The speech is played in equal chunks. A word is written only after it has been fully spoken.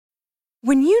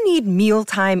When you need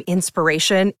mealtime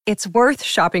inspiration, it's worth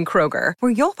shopping Kroger,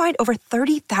 where you'll find over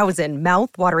 30,000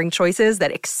 mouth-watering choices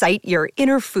that excite your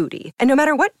inner foodie. And no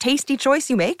matter what tasty choice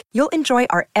you make, you'll enjoy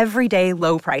our everyday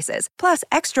low prices, plus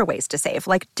extra ways to save,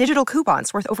 like digital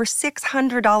coupons worth over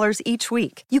 $600 each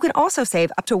week. You can also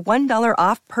save up to $1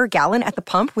 off per gallon at the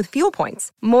pump with fuel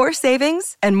points. More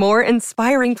savings and more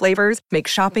inspiring flavors make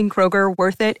shopping Kroger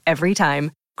worth it every time.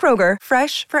 Kroger,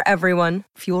 fresh for everyone.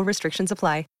 Fuel restrictions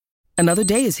apply. Another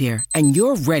day is here, and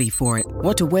you're ready for it.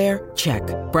 What to wear? Check.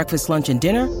 Breakfast, lunch, and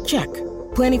dinner? Check.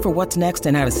 Planning for what's next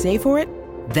and how to save for it?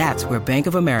 That's where Bank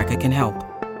of America can help.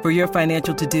 For your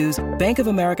financial to-dos, Bank of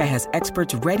America has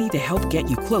experts ready to help get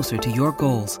you closer to your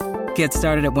goals. Get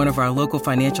started at one of our local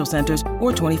financial centers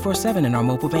or 24/7 in our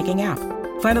mobile banking app.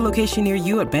 Find a location near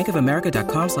you at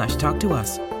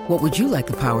bankofamerica.com/talktous. What would you like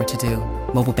the power to do?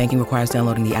 Mobile banking requires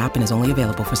downloading the app and is only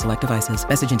available for select devices.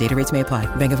 Message and data rates may apply.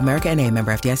 Bank of America N.A.,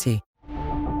 member FDIC.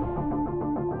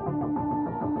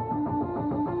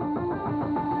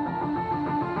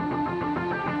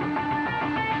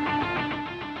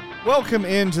 Welcome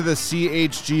into the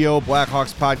CHGO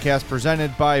Blackhawks podcast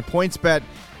presented by PointsBet.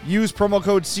 Use promo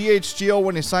code CHGO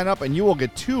when you sign up, and you will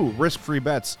get 2 risk-free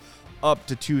bets up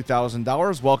to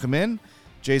 $2,000. Welcome in.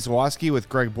 Jay Zawoski with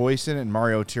Greg Boyson and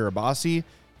Mario Tirabassi.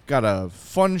 Got a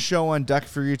fun show on deck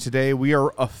for you today. We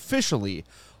are officially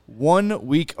 1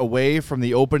 week away from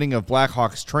the opening of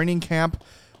Blackhawks training camp.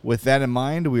 With that in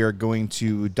mind, we are going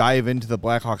to dive into the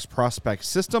Blackhawks prospect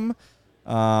system.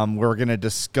 We're going to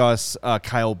discuss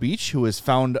Kyle Beach, who has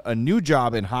found a new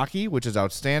job in hockey, which is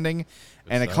outstanding.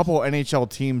 And a couple NHL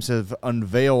teams have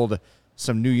unveiled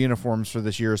some new uniforms for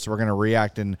this year, so we're going to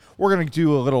react, and we're going to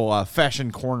do a little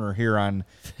fashion corner here on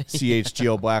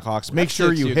CHGO Blackhawks. Make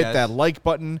sure you hit that like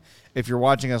button if you're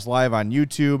watching us live on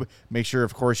YouTube. Make sure,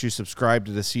 of course, you subscribe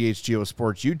to the CHGO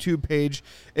Sports YouTube page.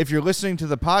 If you're listening to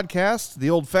the podcast the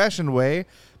old-fashioned way,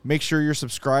 make sure you're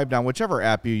subscribed on whichever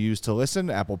app you use to listen,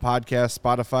 Apple Podcasts,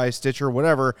 Spotify, Stitcher,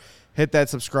 whatever. Hit that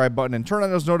subscribe button and turn on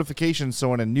those notifications so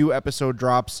when a new episode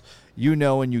drops, you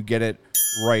know and you get it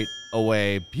right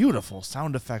away. Beautiful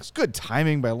sound effects. Good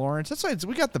timing by Lawrence. That's why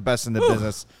we got the best in the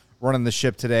business running the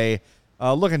ship today.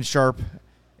 Looking sharp.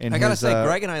 I got to say,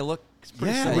 Greg and I look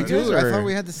pretty similar. We do. I thought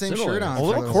we had the same shirt on. A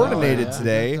little coordinated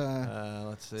today.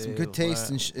 Let's see. Some good taste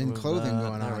in clothing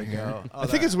going on here. I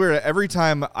think it's weird. Every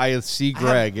time I see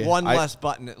Greg. One less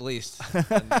button at least.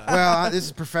 Well, this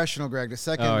is professional, Greg. The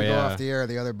second we go off the air,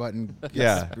 the other button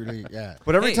gets really,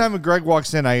 But every time Greg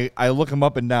walks in, I look him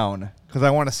up and down because I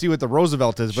want to see what the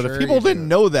Roosevelt is. But if people didn't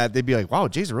know that, they'd be like, wow,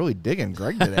 Jay's really digging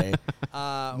Greg today.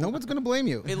 No one's going to blame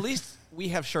you. At least we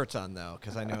have shirts on, though,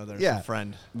 because I know there's a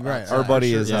friend. Right. Our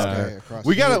buddy is.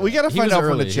 We gotta find out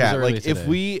from the chat. Like if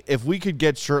we could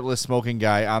get shirtless smoking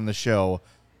guy on the show,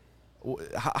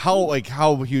 how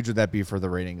huge would that be for the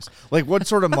ratings? Like what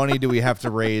sort of money do we have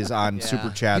to raise on super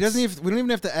chats? We don't even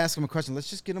have to ask him a question. Let's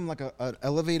just get him like an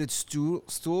elevated stool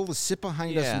to sit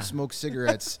behind us and smoke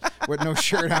cigarettes with no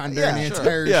shirt on during the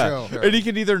entire show. Sure. And he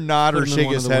can either nod or shake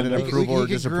his head in approval or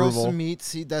disapproval. Grill some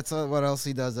meats. That's what else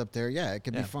he does up there. Yeah, it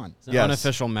could be fun. It's an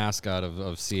unofficial mascot of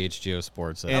CHGO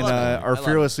Sports. And our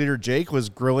fearless leader Jake was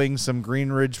grilling some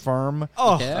Green Ridge Farm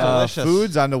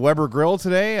foods on the Weber Grill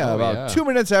today. About 2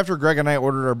 minutes after Greg and I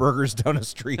ordered our burgers down the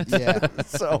street. Yeah.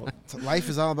 So life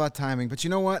is all about timing. But you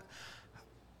know what?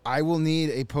 I will need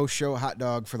a post-show hot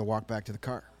dog for the walk back to the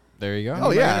car. There you go.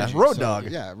 Oh, yeah. Road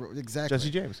dog. Yeah, exactly. Jesse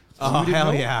James. Oh,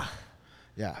 hell yeah.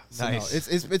 Yeah, so nice.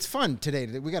 It's fun today.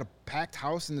 We got a packed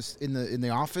house in the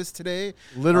office today.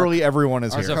 Literally everyone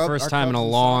is here. It's the first time in a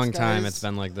long time it's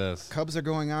been like this. Cubs are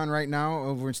going on right now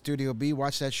over in Studio B.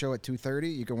 Watch that show at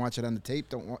 2:30. You can watch it on the tape.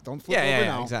 Don't flip over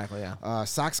now. Exactly. Yeah.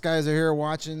 Sox guys are here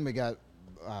watching. We got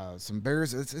some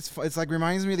Bears. It's like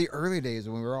reminds me of the early days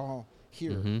when we were all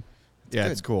here. Mm-hmm.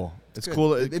 It's cool. It's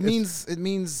cool. It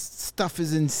means stuff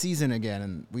is in season again,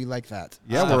 and we like that.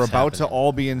 Yeah, we're about to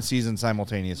all be in season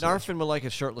simultaneously. Narfin would like a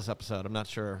shirtless episode. I'm not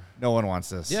sure. No one wants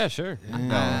this. Yeah, sure.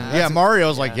 No.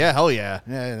 Mario's like, hell yeah.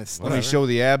 Yeah, let me show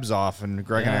the abs off, and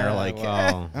Greg and I are like,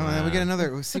 Oh, then we get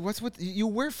another. See, what's with you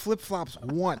wear flip flops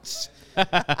once,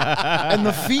 and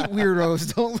the feet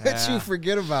weirdos don't let you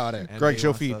forget about it. Greg,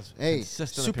 show feet. Hey,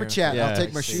 super chat. I'll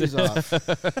take my shoes off.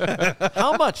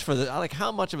 How much for the?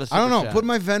 How much of a? Super I don't know. chat? Put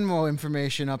my Venmo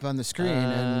information up on the screen,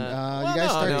 and you guys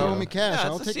start throwing me cash.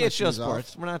 I'll take my shoes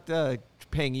Sports. off. We're not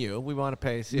paying you. We want to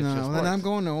pay CHGO Sports. No, then I'm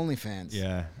going to OnlyFans.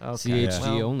 Yeah. Okay.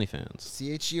 CHG OnlyFans.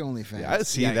 CHG OnlyFans. Yeah,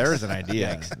 see, there's an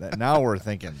idea. Now we're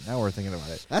thinking about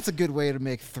it. That's a good way to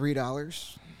make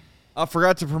 $3. I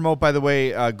forgot to promote, by the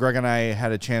way, Greg and I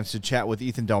had a chance to chat with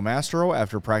Ethan Del Mastro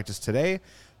after practice today.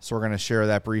 So we're going to share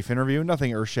that brief interview.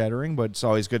 Nothing earth-shattering, but it's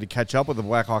always good to catch up with the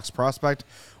Blackhawks prospect.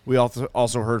 We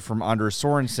also heard from Anders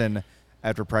Sorensen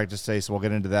after practice today, so we'll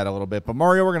get into that a little bit. But,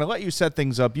 Mario, we're going to let you set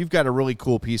things up. You've got a really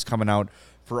cool piece coming out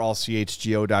for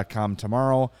allchgo.com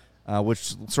tomorrow,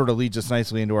 which sort of leads us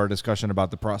nicely into our discussion about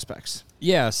the prospects.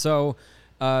 Yeah, so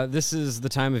this is the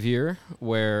time of year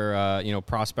where,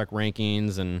 prospect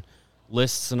rankings and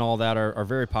lists and all that are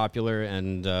very popular,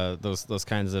 and those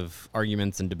kinds of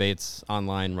arguments and debates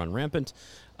online run rampant.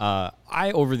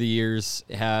 I, over the years,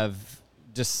 have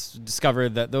just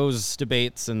discovered that those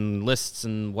debates and lists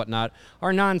and whatnot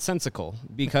are nonsensical,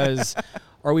 because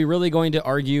are we really going to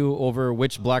argue over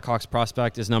which Blackhawks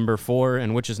prospect is number 4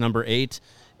 and which is number 8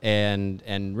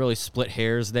 and really split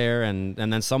hairs there, and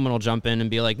then someone will jump in and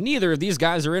be like, neither of these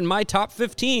guys are in my top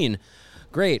 15.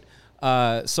 Great.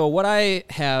 So what I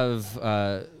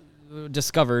have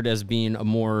discovered as being a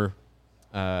more,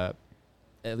 at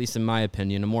least in my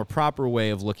opinion, a more proper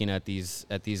way of looking at these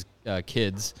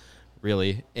kids,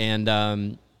 really,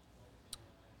 and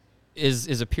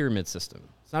is a pyramid system.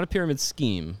 It's not a pyramid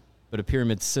scheme, but a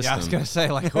pyramid system. Yeah, I was gonna say,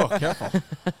 like, oh, careful.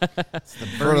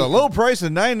 For the low price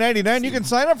of $9.99, you can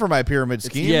sign up for my pyramid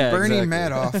scheme. Yeah, Bernie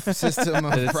exactly. Madoff system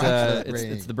of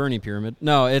It's the Bernie pyramid.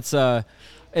 No, it's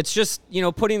just,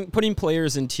 putting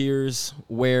players in tiers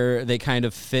where they kind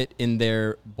of fit in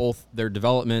both their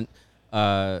development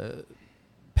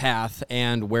path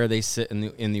and where they sit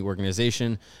in the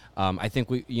organization. I think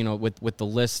we, with the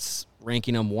lists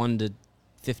ranking them 1 to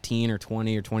 15 or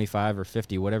 20 or 25 or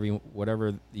 50,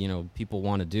 whatever people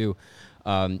want to do,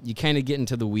 you kind of get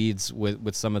into the weeds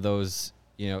with some of those,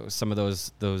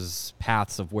 those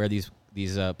paths of where these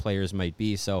players might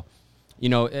be. So,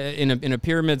 in a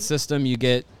pyramid system, you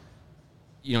get,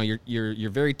 your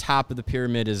very top of the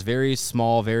pyramid is very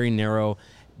small, very narrow,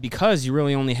 because you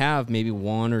really only have maybe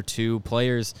 1 or 2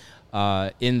 players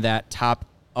in that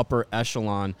upper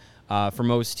echelon for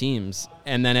most teams.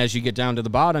 And then as you get down to the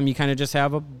bottom, you kind of just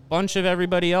have a bunch of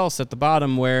everybody else at the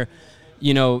bottom where,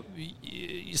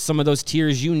 some of those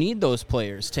tiers, you need those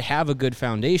players to have a good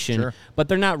foundation, sure, but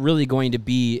they're not really going to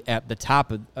be at the top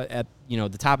of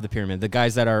the top of the pyramid, the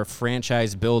guys that are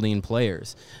franchise building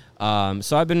players.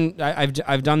 So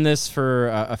I've done this for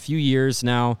a few years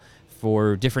now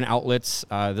for different outlets.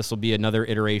 This will be another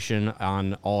iteration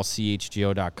on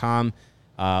allchgo.com.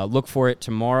 Look for it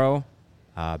tomorrow.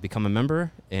 Become a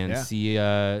member and see,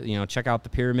 check out the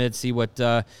pyramid, see what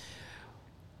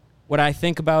I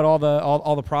think about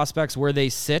all the prospects, where they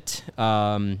sit.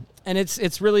 And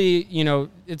it's really,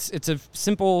 it's a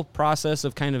simple process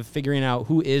of kind of figuring out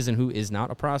who is and who is not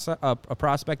a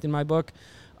prospect in my book.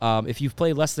 If you've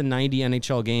played less than 90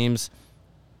 NHL games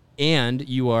and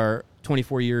you are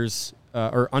 24 years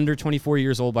or under 24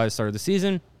 years old by the start of the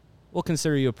season, we'll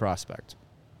consider you a prospect.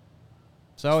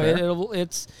 So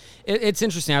it's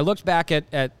interesting. I looked back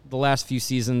at the last few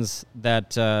seasons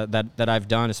that I've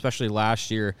done, especially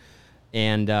last year,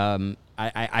 and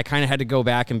I kind of had to go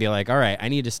back and be like, all right, I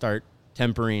need to start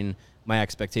tempering my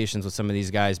expectations with some of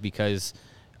these guys, because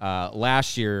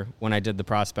last year when I did the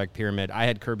prospect pyramid, I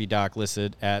had Kirby Dach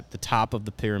listed at the top of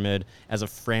the pyramid as a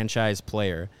franchise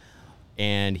player,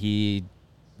 and he,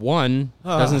 1,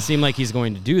 doesn't seem like he's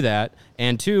going to do that,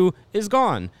 and 2, is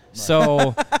gone. Right.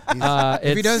 So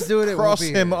if he does do it, cross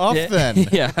him off then.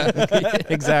 Yeah,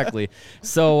 exactly.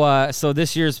 So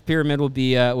this year's pyramid will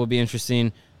be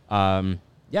interesting. Again,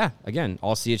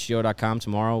 allchgo.com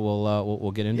tomorrow.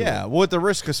 We'll get into it. Yeah, with the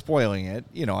risk of spoiling it,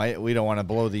 we don't want to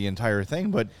blow the entire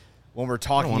thing, but when we're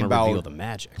talking about the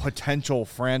magic, potential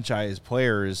franchise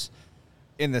players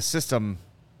in the system,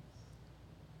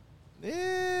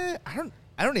 I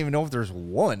don't even know if there's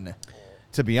one,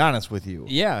 to be honest with you.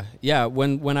 Yeah.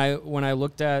 When I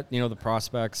looked at the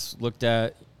prospects, looked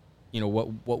at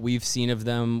what we've seen of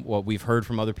them, what we've heard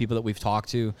from other people that we've talked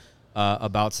to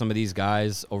about some of these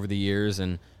guys over the years,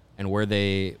 and where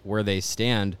they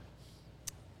stand,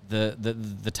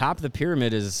 the top of the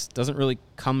pyramid doesn't really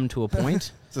come to a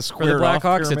point. It's a for the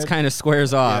Blackhawks. It kind of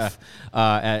squares off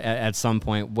at some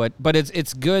point. But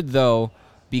it's good though,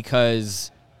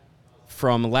 because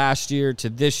from last year to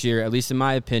this year, at least in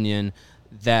my opinion,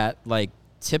 that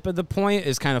tip of the point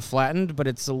is kind of flattened, but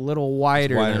it's a little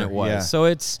wider than it was. Yeah. So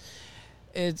it's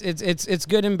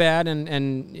good and bad, and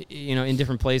in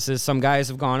different places. Some guys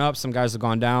have gone up, some guys have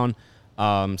gone down,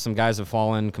 some guys have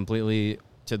fallen completely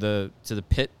to the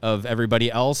pit of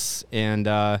everybody else. And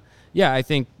I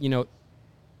think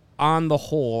on the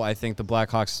whole, I think the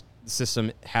Blackhawks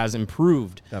system has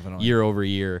improved year over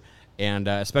year. And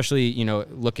especially,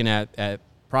 looking at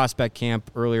prospect camp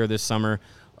earlier this summer,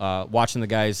 watching the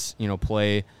guys,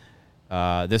 play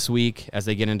this week as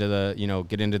they get into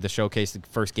the showcase. The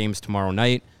first game's tomorrow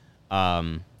night.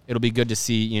 It'll be good to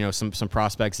see some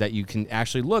prospects that you can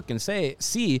actually look and say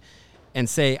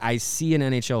I see an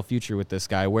NHL future with this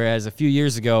guy. Whereas a few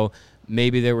years ago,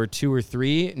 maybe there were 2 or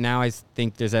 3. Now I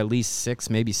think there's at least 6,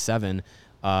 maybe 7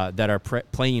 that are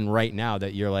playing right now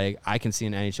that you're like, I can see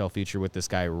an NHL future with this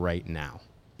guy right now.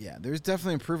 Yeah, there's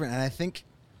definitely improvement, and I think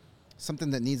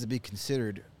something that needs to be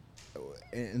considered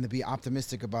and to be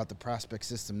optimistic about the prospect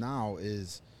system now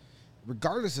is,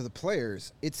 regardless of the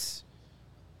players, it's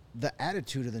the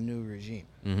attitude of the new regime.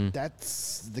 Mm-hmm.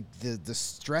 That's the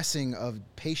stressing of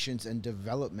patience and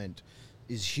development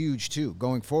is huge too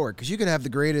going forward, because you can have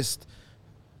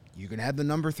the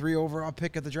number 3 overall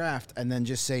pick at the draft and then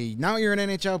just say, now you're an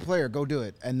NHL player, go do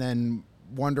it, and then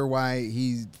wonder why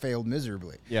he failed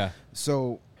miserably. Yeah.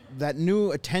 So that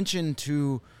new attention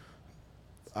to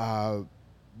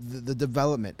the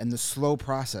development and the slow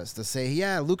process to say,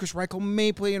 yeah, Lucas Reichel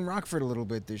may play in Rockford a little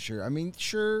bit this year. I mean,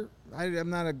 sure, I'm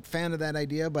not a fan of that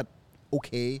idea, but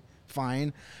okay,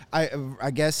 fine.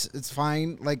 I guess it's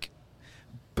fine.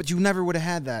 But you never would have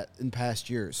had that in past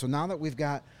years. So now that we've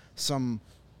got some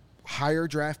higher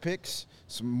draft picks,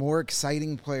 some more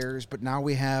exciting players, but now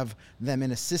we have them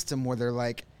in a system where they're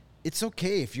like, it's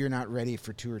okay if you're not ready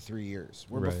for 2 or 3 years.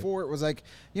 Where before it was like,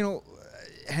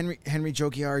 Henry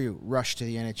Jokiharju rushed to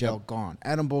the NHL, gone.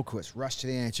 Adam Boqvist rushed to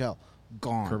the NHL,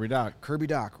 gone. Kirby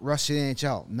Dach rushed to the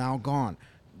NHL, now gone.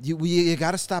 You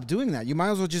got to stop doing that. You might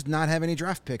as well just not have any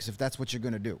draft picks if that's what you're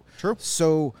going to do. True.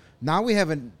 So now we have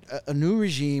a new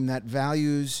regime that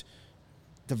values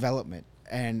development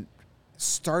and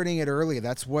starting it early.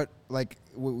 That's what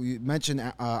we mentioned,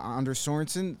 Anders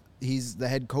Sorensen. He's the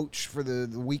head coach for the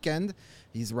weekend.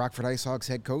 He's the Rockford IceHogs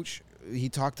head coach. He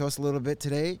talked to us a little bit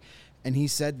today, and he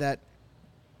said that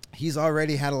he's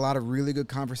already had a lot of really good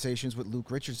conversations with Luke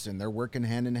Richardson. They're working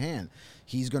hand in hand.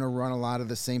 He's going to run a lot of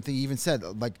the same thing. He even said,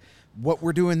 what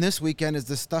we're doing this weekend is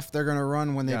the stuff they're going to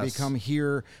run when they become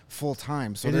here full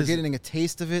time. So they're getting a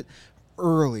taste of it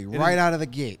early, right out of the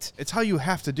gate. It's how you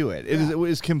have to do it. It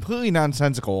is completely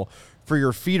nonsensical for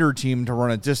your feeder team to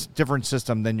run a different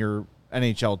system than your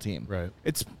NHL team. Right.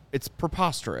 It's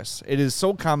preposterous. It is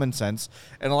so common sense,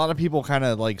 and a lot of people kind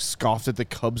of scoffed at the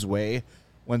Cubs way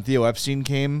when Theo Epstein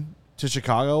came to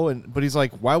Chicago, but he's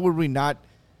like, why would we not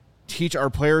teach our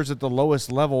players at the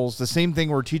lowest levels the same thing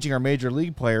we're teaching our major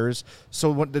league players, so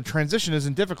when the transition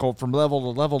isn't difficult from level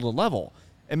to level to level?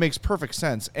 It makes perfect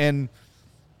sense. And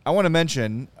I want to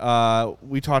mention,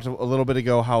 we talked a little bit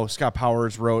ago how Scott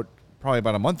Powers wrote probably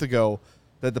about a month ago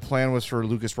that the plan was for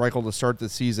Lucas Reichel to start the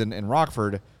season in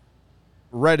Rockford.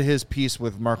 Read his piece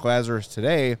with Mark Lazarus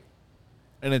today,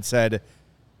 and it said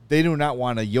they do not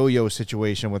want a yo-yo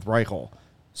situation with Reichel.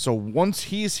 So once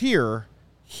he's here,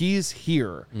 he's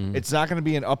here. Mm. It's not going to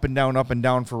be an up and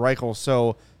down for Reichel.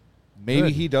 So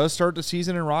maybe he does start the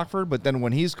season in Rockford, but then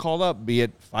when he's called up, be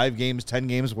it 5 games, 10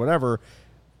 games, whatever,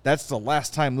 that's the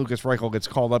last time Lucas Reichel gets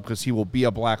called up, because he will be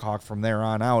a Blackhawk from there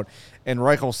on out. And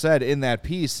Reichel said in that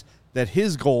piece that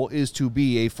his goal is to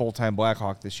be a full-time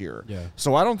Blackhawk this year. Yeah.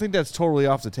 So I don't think that's totally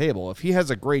off the table. If he has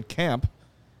a great camp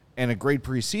and a great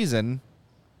preseason,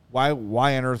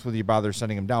 why on earth would you bother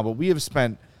sending him down? But we have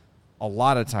spent a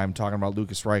lot of time talking about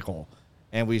Lucas Reichel,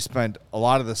 and we spent a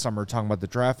lot of the summer talking about the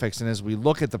draft picks. And as we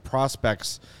look at the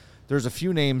prospects, there's a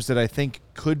few names that I think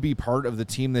could be part of the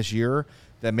team this year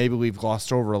that maybe we've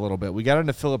glossed over a little bit. We got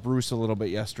into Philip Roos a little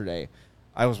bit yesterday.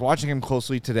 I was watching him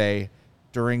closely today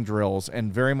during drills,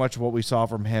 and very much what we saw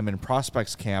from him in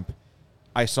prospects camp,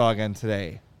 I saw again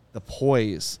today. The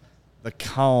poise, the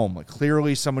calm,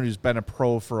 clearly someone who's been a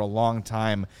pro for a long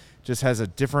time, just has a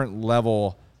different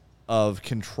level of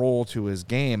control to his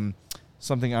game.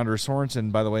 Something Anders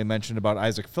Sorensen, by the way, mentioned about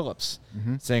Isaac Phillips,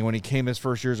 saying when he came his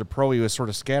first year as a pro, he was sort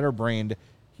of scatterbrained.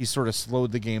 He sort of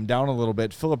slowed the game down a little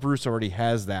bit. Philip Roos already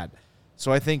has that.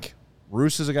 So I think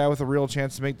Roos is a guy with a real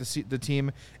chance to make the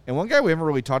team. And one guy we haven't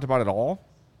really talked about at all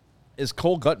is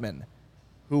Cole Gutman,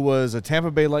 who was a Tampa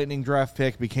Bay Lightning draft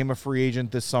pick, became a free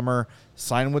agent this summer,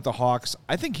 signed with the Hawks.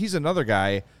 I think he's another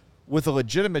guy with a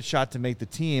legitimate shot to make the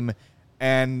team.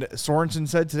 And Sorensen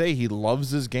said today he loves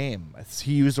his game.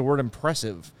 He used the word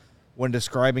impressive when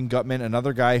describing Gutman,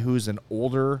 another guy who's an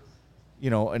older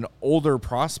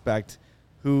prospect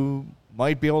who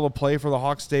might be able to play for the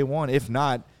Hawks day one, if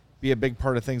not be a big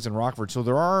part of things in Rockford.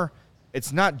 So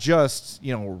it's not just,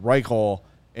 Reichel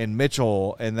and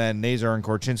Mitchell and then Nazar and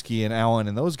Korchinski and Allen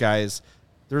and those guys.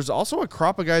 There's also a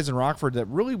crop of guys in Rockford that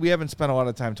really we haven't spent a lot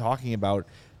of time talking about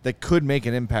that could make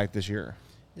an impact this year.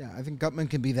 Yeah, I think Gutman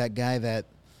can be that guy that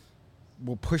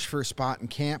will push for a spot in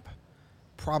camp,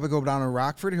 probably go down to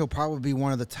Rockford. He'll probably be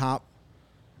one of the top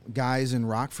guys in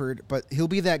Rockford, but he'll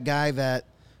be that guy that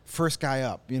first guy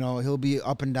up. He'll be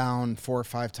up and down 4 or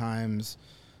 5 times.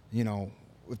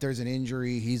 If there's an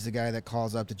injury, he's the guy that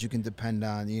calls up that you can depend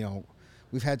on.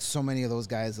 We've had so many of those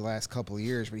guys the last couple of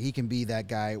years, but he can be that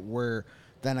guy where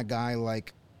then a guy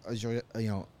like,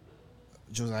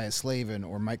 Josiah Slavin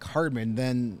or Mike Hardman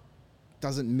then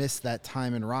doesn't miss that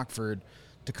time in Rockford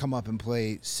to come up and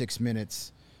play 6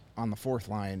 minutes on the fourth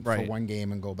line for one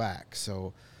game and go back.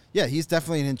 So, yeah, he's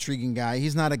definitely an intriguing guy.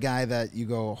 He's not a guy that you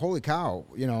go, holy cow,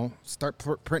 start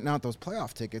printing out those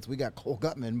playoff tickets. We got Cole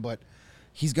Gutman, but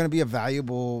he's going to be a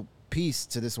valuable piece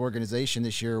to this organization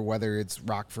this year, whether it's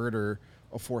Rockford or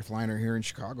a fourth liner here in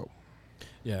Chicago.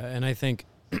 Yeah, and I think,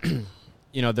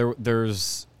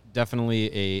 there's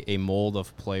definitely a mold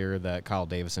of player that Kyle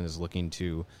Davison is looking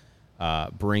to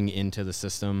bring into the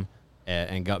system,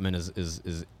 and Gutman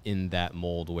is in that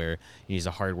mold where he's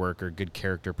a hard worker, good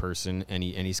character person, and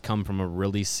he's come from a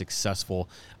really successful.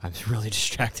 I'm really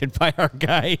distracted by our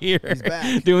guy here. He's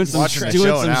back. doing some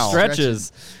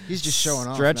stretches. He's just showing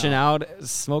off. Stretching out,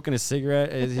 smoking a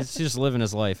cigarette. He's just living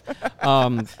his life.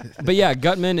 But yeah,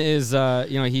 Gutman is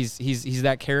he's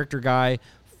that character guy.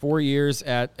 4 years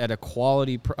at a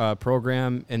quality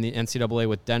program in the NCAA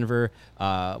with Denver,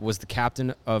 was the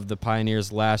captain of the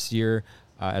Pioneers last year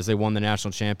as they won the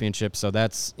national championship. So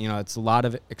that's, it's a lot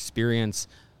of experience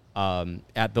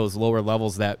at those lower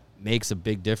levels that makes a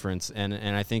big difference. And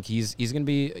I think he's going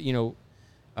to be,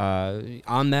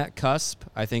 on that cusp.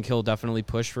 I think he'll definitely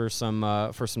push for some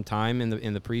time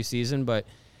in the preseason. But,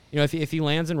 if he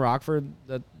lands in Rockford,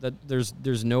 that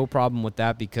there's no problem with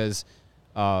that because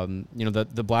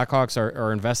the Blackhawks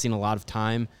are investing a lot of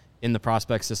time in the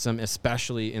prospect system,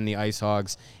 especially in the Ice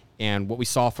Hogs. And what we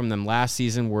saw from them last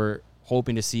season, we're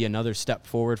hoping to see another step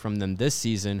forward from them this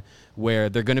season where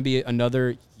they're going to be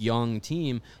another young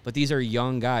team, but these are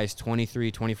young guys,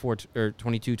 23, 24, or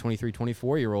 22, 23,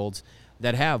 24-year-olds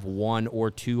that have 1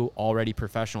 or 2 already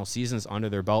professional seasons under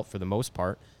their belt for the most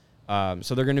part.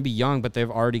 So they're going to be young, but they've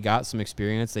already got some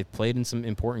experience. They've played in some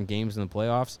important games in the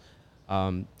playoffs.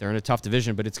 They're in a tough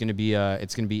division, but it's going to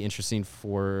be interesting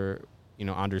for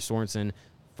Anders Sorensen,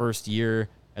 first year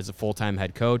as a full-time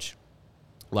head coach.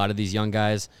 A lot of these young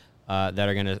guys that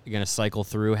are going to cycle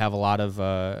through have a lot of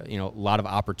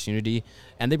opportunity,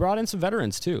 and they brought in some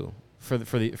veterans too for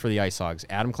the Ice Hogs.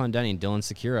 Adam Clendenning, Dylan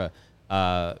Sekura,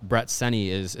 Brett Seney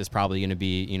is probably going to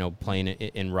be playing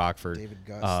in Rockford.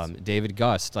 David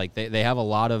Gust, like they have a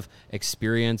lot of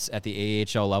experience at the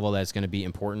AHL level that's going to be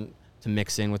important to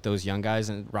mix in with those young guys,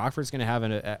 and Rockford's going to have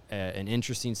an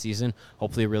interesting season,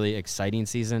 hopefully a really exciting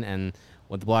season. And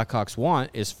what the Blackhawks want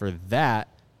is for that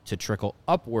to trickle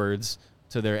upwards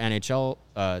to their NHL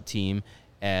team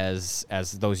as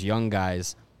those young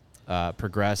guys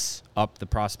progress up the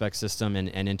prospect system and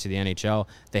into the NHL.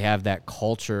 They have that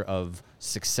culture of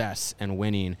success and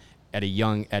winning at a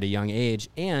young age,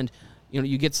 and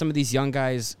you get some of these young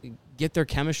guys get their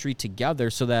chemistry together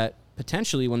so that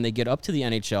potentially when they get up to the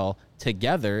NHL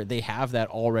together, they have that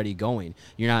already going.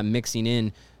 You're not mixing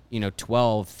in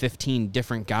 12, 15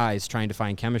 different guys trying to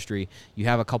find chemistry. You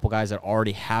have a couple guys that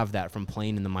already have that from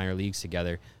playing in the minor leagues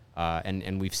together.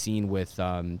 And we've seen with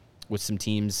some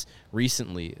teams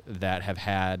recently that have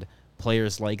had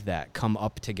players like that come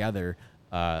up together,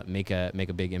 make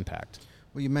a big impact.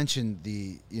 Well, you mentioned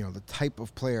the type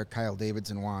of player Kyle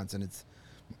Davidson wants, and it's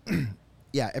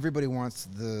yeah, everybody wants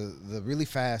the really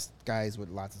fast guys with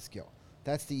lots of skill.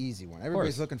 That's the easy one.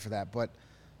 Everybody's looking for that, but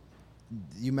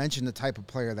you mentioned the type of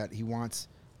player that he wants.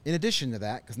 In addition to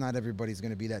that, because not everybody's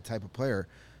going to be that type of player,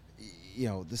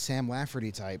 the Sam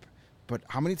Lafferty type. But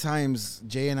how many times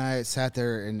Jay and I sat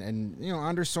there and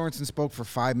Anders Sorensen spoke for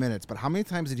 5 minutes, but how many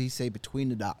times did he say between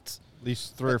the dots? At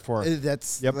least 3 or 4.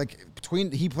 That's like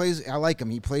between. He plays. I like him.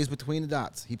 He plays between the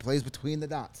dots.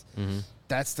 Mm-hmm.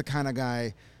 That's the kind of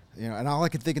guy. And all I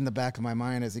could think in the back of my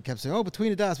mind is he kept saying, between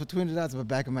the dots. In the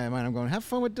back of my mind, I'm going, have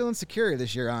fun with Dylan Secura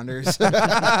this year, Anders.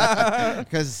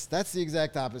 Because that's the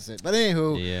exact opposite. But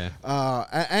anywho, yeah.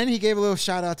 And he gave a little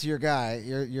shout out to your guy,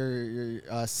 your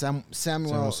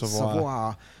Samuel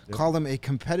Savoie, called him a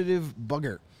competitive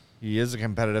bugger. He is a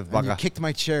competitive bugger. You kicked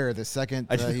my chair the second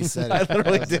he said I it.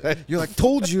 literally did. You're like,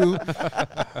 told you.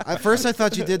 At first, I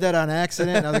thought you did that on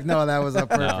accident. And I was like, no, that was on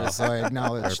purpose. No. So I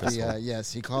acknowledged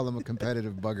yes, he called him a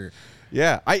competitive bugger.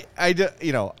 Yeah,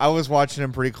 I was watching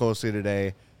him pretty closely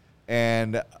today,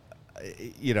 and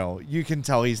you can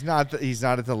tell he's not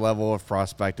at the level of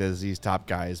prospect as these top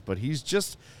guys, but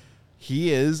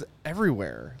he is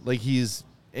everywhere. Like, he's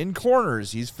in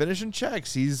corners, he's finishing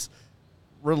checks, he's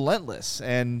relentless,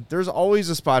 and there's always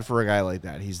a spot for a guy like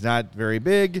that. He's not very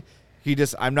big.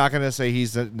 I'm not going to say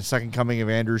he's the second coming of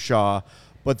Andrew Shaw,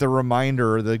 but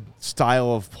the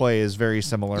style of play is very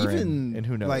similar. Even and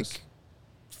who knows? Like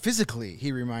physically,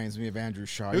 he reminds me of Andrew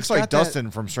Shaw. He looks like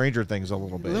Dustin from Stranger Things a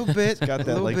little bit. A little bit. He's got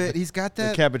that, He's got that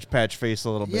the Cabbage Patch face a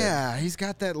little bit. Yeah, he's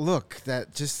got that look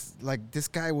that just like this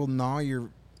guy will gnaw your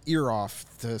ear off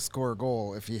to score a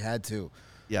goal if he had to.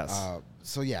 Yes.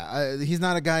 He's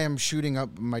not a guy I'm shooting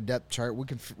up my depth chart.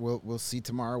 We'll see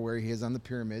tomorrow where he is on the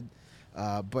pyramid.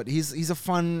 But he's a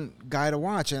fun guy to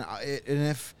watch, and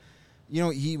if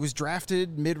he was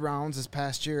drafted mid rounds this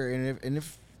past year, and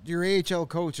if your AHL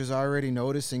coach is already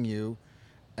noticing you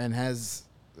and has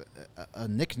a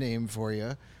nickname for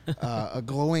you, a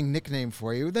glowing nickname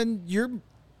for you, then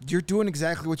you're doing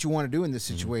exactly what you want to do in this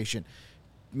situation.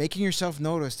 Making yourself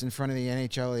noticed in front of the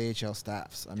NHL, AHL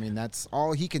staffs. I mean, that's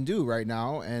all he can do right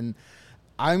now, and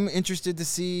I'm interested to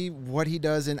see what he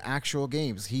does in actual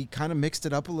games. He kind of mixed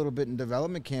it up a little bit in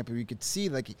development camp, and you could see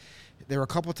there were a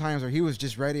couple times where he was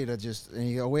just ready to and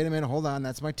you go, wait a minute, hold on,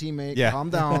 that's my teammate, calm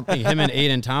down. Hey, him and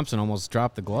Aiden Thompson almost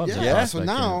dropped the gloves. Yeah, so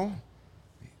now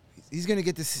he's going to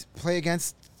get to play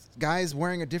against guys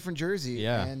wearing a different jersey.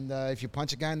 Yeah. And if you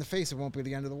punch a guy in the face, it won't be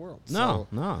the end of the world. No,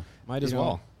 might as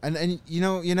well. And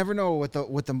you never know with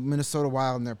the Minnesota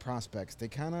Wild and their prospects. They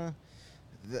kind of,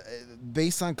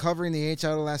 based on covering the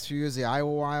AHL the last few years, the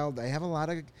Iowa Wild, they have a lot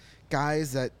of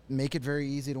guys that make it very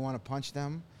easy to want to punch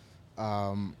them.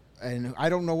 And I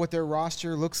don't know what their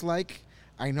roster looks like.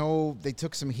 I know they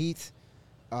took some heat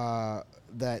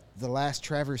that the last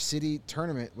Traverse City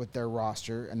tournament with their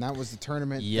roster, and that was the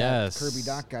tournament that Kirby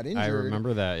Dach got injured. I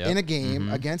remember that, in a game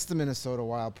against the Minnesota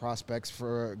Wild prospects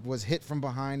was hit from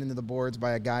behind into the boards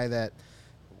by a guy that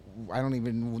I don't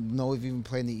even know if he even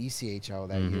played in the ECHL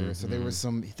that year. So there was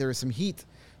some heat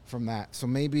from that. So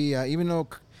maybe even though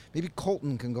maybe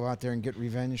Colton can go out there and get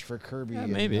revenge for Kirby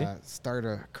and start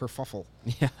a kerfuffle.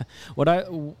 Yeah. What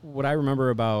I remember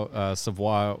about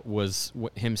Savoie was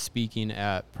him speaking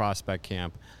at prospect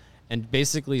camp and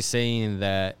basically saying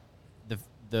that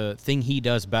the thing he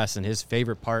does best and his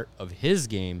favorite part of his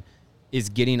game is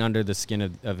getting under the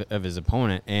skin of his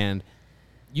opponent. And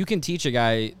you can teach a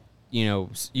guy, you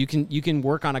can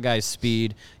work on a guy's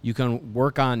speed. You can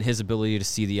work on his ability to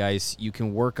see the ice. You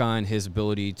can work on his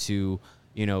ability to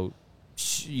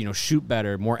shoot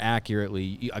better, more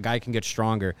accurately. A guy can get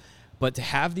stronger, but to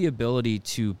have the ability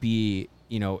to be,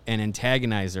 an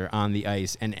antagonizer on the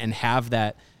ice and have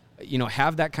that,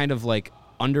 have that kind of like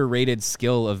underrated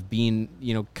skill of being,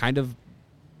 kind of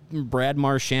Brad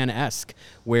Marchand-esque,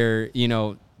 where,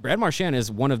 Brad Marchand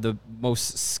is one of the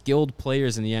most skilled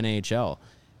players in the NHL,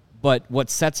 but what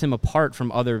sets him apart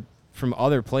from other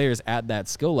players at that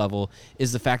skill level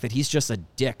is the fact that he's just a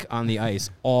dick on the ice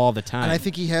all the time. And I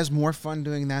think he has more fun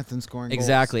doing that than scoring goals.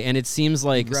 Exactly. And it seems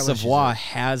like Savoie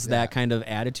has that kind of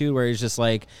attitude where he's just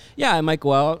like, yeah, I might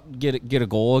go out, get a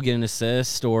goal, get an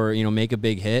assist, or, make a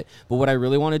big hit. But what I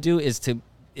really want to do is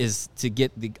to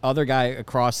get the other guy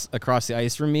across the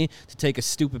ice from me to take a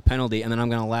stupid penalty, and then I'm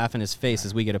going to laugh in his face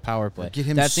as we get a power play.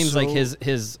 That seems like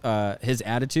his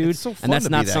attitude, it's so fun and that's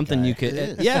to not be that something guy. you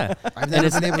could. I've never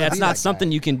been able to that's be not that something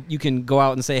guy. you can go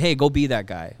out and say, hey, go be that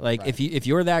guy. Like if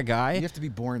you're that guy, You have to be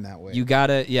born that way. you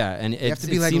gotta and You have to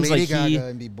be it like seems Lady like Gaga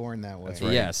and be born that way.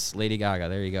 Yes, Lady Gaga.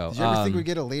 There you go. Did you ever think we'd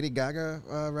get a Lady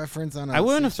Gaga reference on? I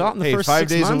wouldn't have thought in the Hey, first 5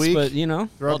 6 days a months, week? but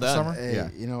Throughout the done. summer?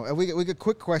 Hey, we got a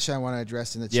quick question I want to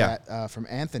address in the chat from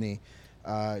Anthony.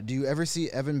 Do you ever see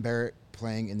Evan Barrett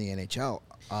playing in the NHL?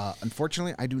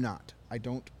 Unfortunately, I do not. I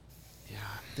don't. Yeah,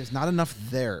 there's not enough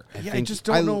there. I just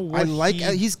don't know what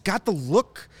he's got the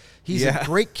look. He's a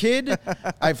great kid.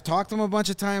 I've talked to him a bunch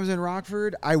of times in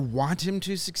Rockford. I want him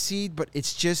to succeed, but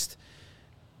it's just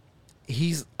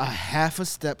he's a half a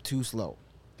step too slow.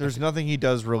 There's nothing he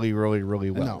does really, really,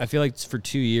 really well. No. I feel like for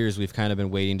 2 years we've kind of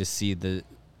been waiting to see the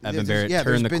Evan Barrett there's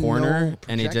turn the been corner, no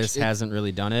and he just projection. hasn't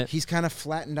really done it. He's kind of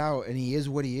flattened out, and he is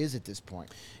what he is at this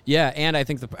point. Yeah, and I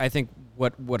think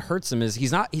what hurts him is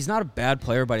he's not a bad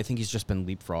player, but I think he's just been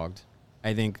leapfrogged.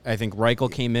 I think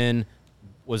Reichel came in,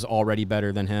 was already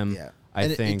better than him. Yeah, I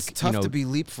think it's tough to be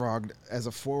leapfrogged as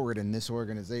a forward in this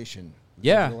organization.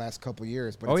 Yeah. over the last couple of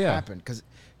years, but it's happened because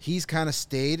he's kind of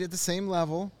stayed at the same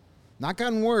level, not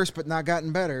gotten worse, but not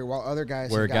gotten better. While other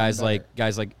guys, where have gotten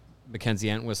guys better. like Mackenzie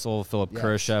Entwistle, Philip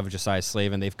Kurashev, Josiah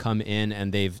Slavin, they've come in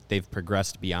and they've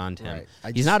progressed beyond him.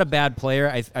 Right. He's not a bad player.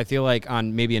 I feel like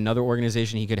on maybe another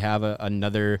organization he could have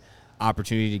another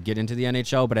opportunity to get into the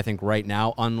NHL, but I think right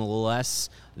now, unless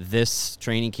this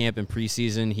training camp and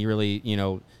preseason he really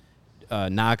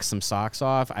knock some socks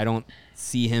off, I don't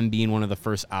see him being one of the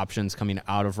first options coming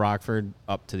out of Rockford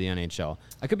up to the NHL.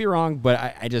 I could be wrong, but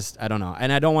I don't know.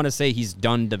 And I don't want to say he's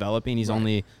done developing. He's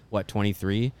only,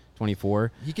 23,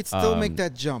 24? He could still make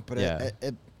that jump, but yeah.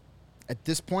 at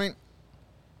this point,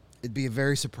 it'd be a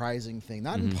very surprising thing.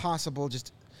 Not impossible,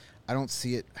 just I don't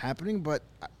see it happening, but,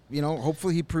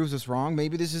 hopefully he proves us wrong.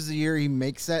 Maybe this is the year he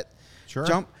makes that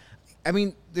jump. I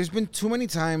mean, there's been too many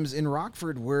times in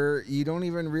Rockford where you don't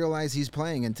even realize he's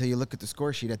playing until you look at the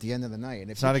score sheet at the end of the night.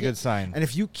 And it's not a good sign. And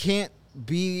if you can't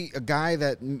be a guy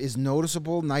that is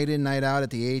noticeable night in, night out at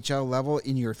the AHL level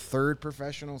in your third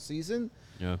professional season,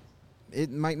 it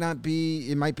might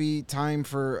be time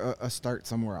for a start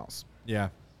somewhere else. Yeah.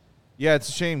 Yeah, it's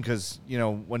a shame because,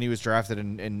 when he was drafted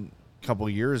in a couple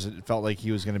of years, it felt like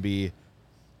he was going to be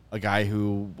a guy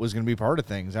who was going to be part of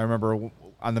things. I remember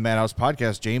on the Madhouse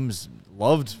podcast, James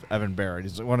loved Evan Barrett.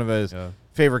 He's one of his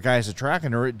favorite guys to track,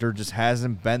 and there just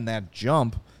hasn't been that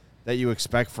jump that you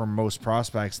expect from most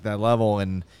prospects at that level.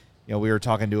 And we were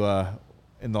talking to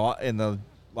in the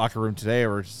locker room today,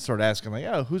 we're sort of asking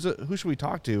who should we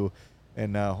talk to?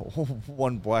 And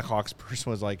one Blackhawks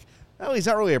person was like, "Well, he's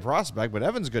not really a prospect, but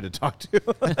Evan's good to talk to."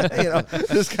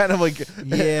 Just kind of like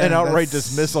an outright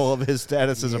dismissal of his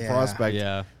status as a prospect.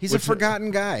 Yeah, he's a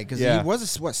forgotten guy because he was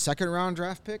a second round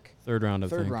draft pick, third round,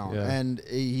 and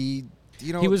he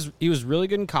he was really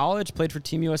good in college. Played for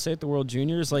Team USA at the World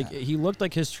Juniors. He looked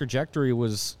like his trajectory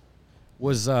was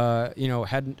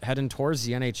heading towards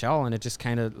the NHL, and it just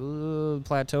kind of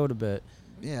plateaued a bit.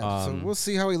 Yeah, so we'll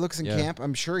see how he looks in camp.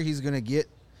 I'm sure he's going to get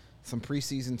some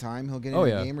preseason time. He'll get in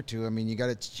a game or two. I mean, you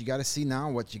got to see now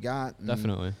what you got. And,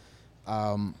 definitely.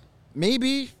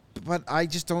 Maybe, but I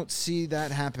just don't see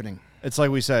that happening. It's like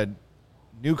we said,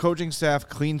 new coaching staff,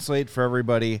 clean slate for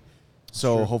everybody.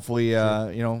 So hopefully,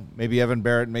 maybe Evan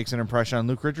Barrett makes an impression on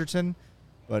Luke Richardson,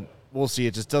 but we'll see.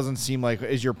 It just doesn't seem like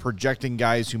as you're projecting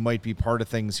guys who might be part of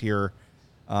things here.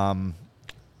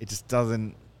 It just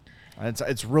doesn't.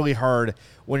 It's really hard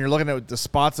when you're looking at the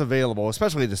spots available,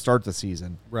 especially to start the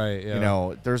season. Right,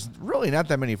 yeah. There's really not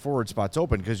that many forward spots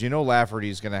open because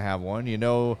Lafferty's going to have one.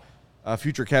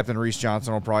 Future captain Reese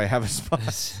Johnson will probably have a spot.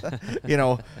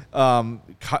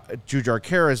 Jujar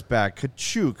Kara's back.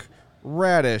 Kachuk,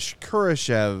 Radish,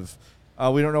 Kurashev.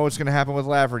 We don't know what's going to happen with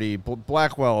Lafferty.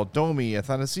 Blackwell, Domi,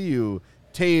 Athanasiou,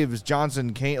 Taves,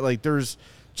 Johnson, Kane. There's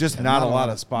just not a lot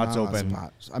of spots open.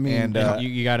 I mean,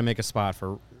 you got to make a spot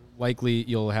for. Likely,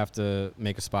 you'll have to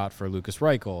make a spot for Lucas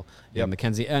Reichel. You have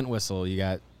Mackenzie Entwistle. You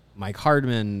got Mike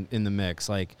Hardman in the mix.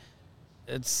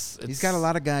 He's got a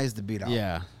lot of guys to beat out.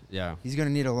 Yeah. He's going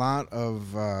to need a lot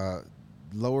of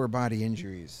lower body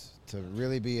injuries to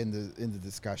really be in the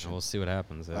discussion. We'll see what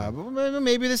happens. But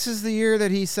maybe this is the year that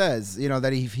he says,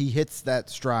 that he hits that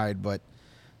stride. But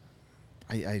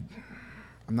I'm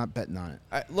not betting on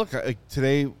it.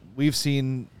 Today we've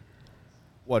seen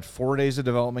 4 days of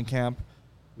development camp.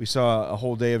 We saw a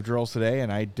whole day of drills today,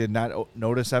 and I did not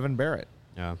notice Evan Barrett.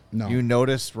 Yeah. No. You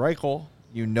noticed Reichel.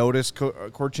 You noticed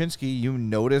Korchinski. You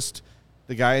noticed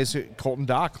the guys. Colton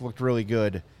Dock looked really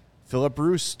good. Philip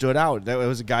Bruce stood out. That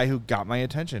was a guy who got my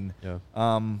attention. Yeah.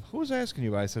 Who was asking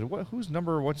you? I said, whose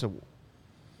number?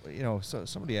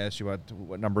 Somebody asked you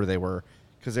what number they were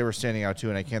because they were standing out too,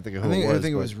 and I can't think of who it was. I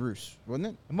think it was Roos, wasn't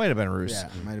it? It might have been Roos. Yeah,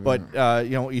 it might have been.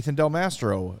 But Ethan Del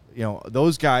Mastro.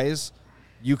 Those guys.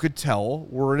 You could tell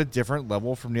we're at a different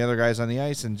level from the other guys on the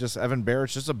ice, and just Evan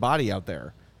Barrett's just a body out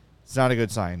there. It's not a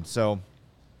good sign. So,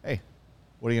 hey,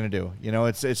 what are you going to do?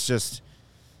 It's just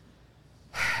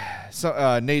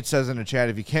so, Nate says in the chat,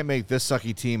 if you can't make this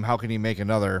sucky team, how can he make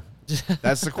another?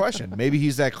 That's the question. Maybe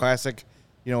he's that classic,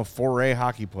 4A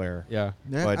hockey player. Yeah.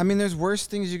 But, there's worse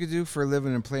things you could do for a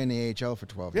living and play in the AHL for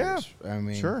 12 years.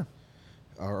 Sure.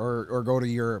 Or go to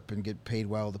Europe and get paid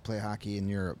well to play hockey in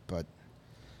Europe, but...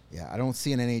 Yeah, I don't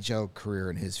see an NHL career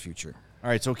in his future. All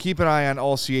right, so keep an eye on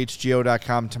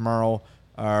allchgo.com tomorrow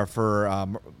for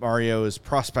Mario's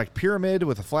prospect pyramid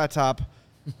with a flat top.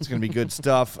 It's going to be good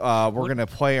stuff. We're going to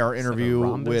play our interview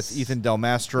with Ethan Del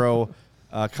Mastro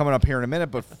coming up here in a minute.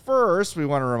 But first, we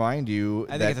want to remind you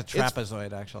I think it's a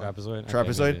trapezoid, actually.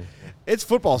 Trapezoid. Okay, it's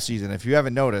football season, if you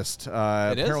haven't noticed.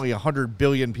 Apparently 100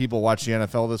 billion people watch the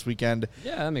NFL this weekend.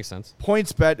 Yeah, that makes sense.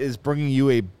 PointsBet is bringing you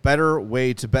a better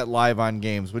way to bet live on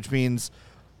games, which means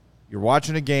you're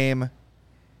watching a game.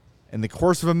 In the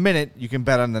course of a minute, you can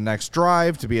bet on the next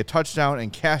drive to be a touchdown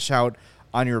and cash out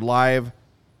on your live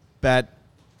bet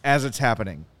as it's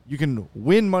happening. You can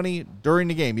win money during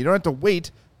the game. You don't have to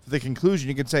wait for the conclusion.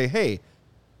 You can say, hey,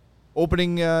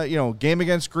 opening game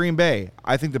against Green Bay,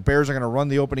 I think the Bears are going to run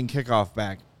the opening kickoff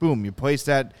back. Boom, you place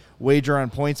that wager on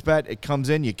PointsBet. It comes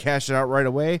in. You cash it out right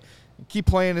away. Keep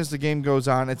playing as the game goes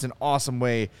on. It's an awesome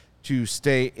way to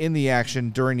stay in the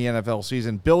action during the NFL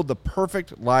season. Build the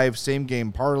perfect live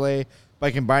same-game parlay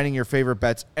by combining your favorite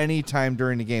bets anytime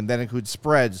during the game. That includes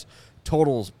spreads,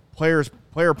 totals,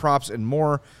 player props, and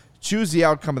more. Choose the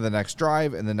outcome of the next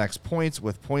drive and the next points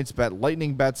with PointsBet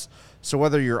Lightning Bets. So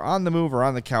whether you're on the move or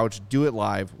on the couch, do it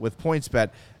live with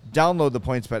PointsBet. Download the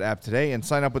PointsBet app today and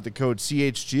sign up with the code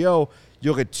CHGO.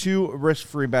 You'll get 2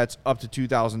 risk-free bets up to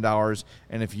 $2,000.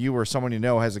 And if you or someone you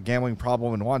know has a gambling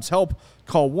problem and wants help,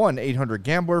 call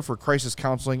 1-800-GAMBLER for crisis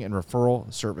counseling and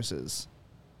referral services.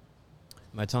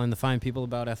 Am I telling the fine people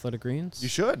about Athletic Greens? You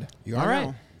should. You All are right.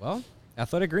 now. Well,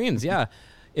 Athletic Greens, yeah.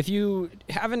 If you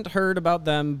haven't heard about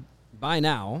them by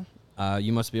now,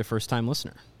 you must be a first-time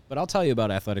listener. But I'll tell you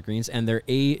about Athletic Greens and their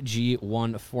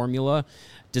AG1 formula,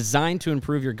 designed to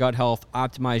improve your gut health,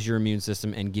 optimize your immune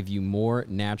system, and give you more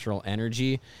natural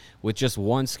energy. With just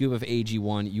 1 scoop of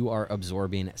AG1, you are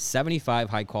absorbing 75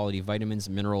 high-quality vitamins,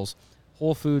 minerals,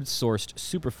 whole foods sourced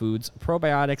superfoods,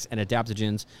 probiotics, and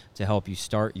adaptogens to help you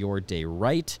start your day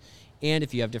right. And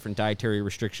if you have different dietary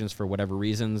restrictions for whatever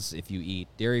reasons, if you eat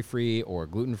dairy-free or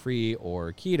gluten-free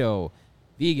or keto,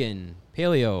 vegan,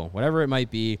 paleo, whatever it might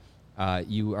be,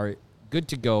 you are good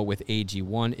to go with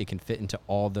AG1. It can fit into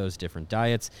all those different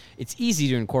diets. It's easy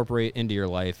to incorporate into your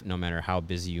life no matter how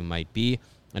busy you might be.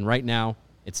 And right now,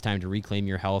 it's time to reclaim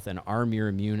your health and arm your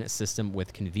immune system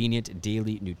with convenient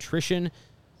daily nutrition.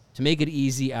 To make it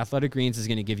easy, Athletic Greens is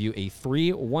going to give you a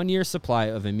free 1-year supply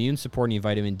of immune-supporting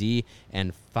vitamin D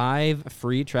and 5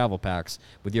 free travel packs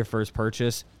with your first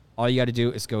purchase. All you got to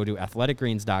do is go to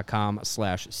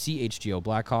athleticgreens.com/CHGO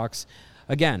Blackhawks.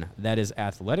 Again, that is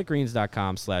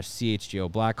athleticgreens.com/CHGO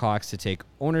Blackhawks to take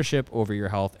ownership over your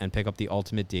health and pick up the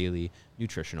ultimate daily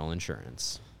nutritional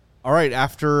insurance. All right,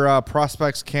 after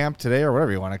Prospects Camp today, or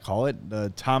whatever you want to call it,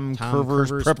 the Tom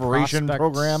Curver's preparation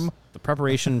program. The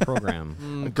preparation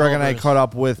program. Greg and I caught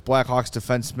up with Blackhawks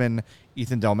defenseman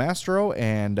Ethan Del Mastro.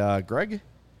 And Greg, I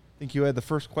think you had the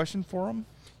first question for him?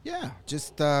 Yeah,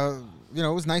 just, it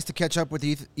was nice to catch up with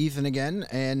Ethan again.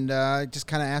 And just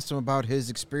kind of asked him about his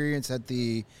experience at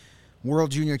the World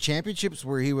Junior Championships,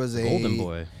 where he was a Golden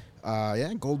Boy.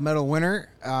 Gold medal winner,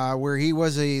 where he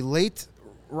was a late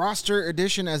roster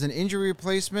addition as an injury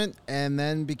replacement and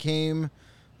then became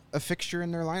a fixture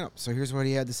in their lineup. So here's what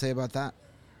he had to say about that.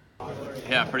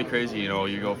 Yeah, pretty crazy.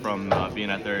 You go from being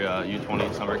at their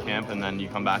U20 summer camp, and then you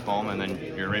come back home, and then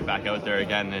you're right back out there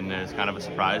again, and it's kind of a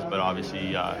surprise. But obviously,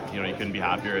 you couldn't be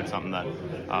happier. It's something that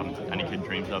any kid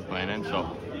dreams of playing in.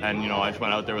 So, and I just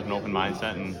went out there with an open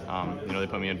mindset, and they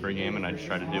put me in for a game, and I just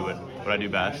tried to do what I do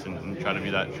best, and try to be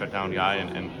that shutdown guy,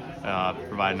 and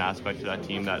provide an aspect to that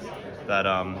team that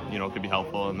could be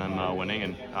helpful in them winning,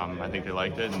 and I think they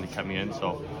liked it and they kept me in.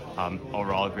 So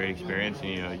overall, a great experience, and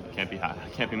you can't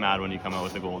be mad when you come out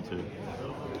with a goal too.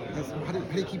 How do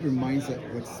you keep your mindset?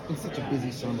 It's been such a busy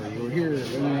summer. You were here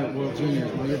at World Juniors,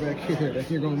 now you're back here, then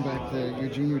you're going back to your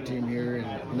junior team here, and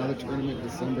another tournament in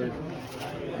December.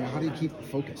 How do you keep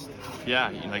focused?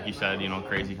 Yeah, like you said,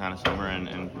 crazy kind of summer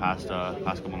and past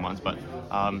couple months, but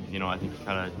I think you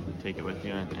kind of take it with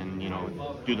you and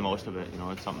do the most of it.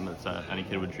 It's something that any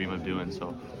kid would dream of doing. So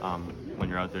when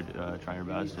you're out there, try your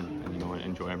best and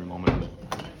enjoy every moment of it.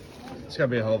 It's got to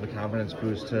be a hell of a confidence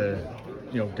boost to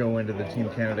go into the Team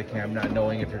Canada camp not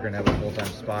knowing if you're going to have a full-time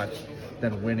spot,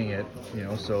 then winning it.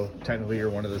 So technically you're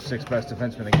one of the 6 best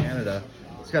defensemen in Canada.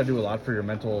 It's got to do a lot for your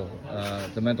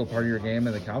the mental part of your game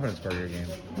and the confidence part of your game.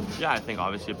 Yeah, I think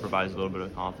obviously it provides a little bit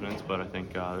of confidence, but I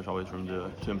think there's always room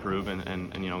to improve and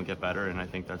get better. And I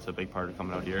think that's a big part of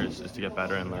coming out here is to get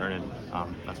better and learn, and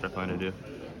that's what I plan to do.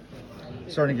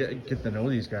 Starting to get to know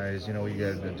these guys, you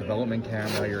get a development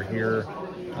camp while you're here.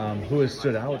 Who has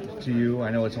stood out to you? I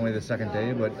know it's only the second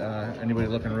day, but anybody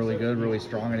looking really good, really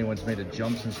strong? Anyone's made a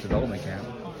jump since development camp?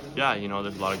 Yeah,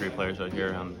 there's a lot of great players out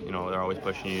here. They're always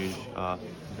pushing you.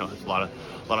 There's a lot of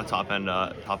top end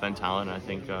talent. And I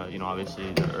think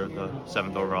obviously the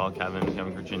 7th overall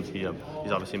Kevin Krasinski.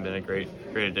 He's obviously been a great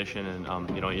addition, and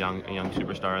a young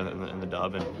superstar in the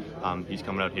dub, and he's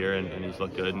coming out here and he's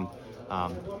looked good. And I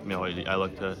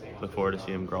look forward to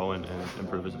seeing him grow and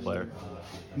improve as a player.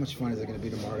 How much fun is it going to be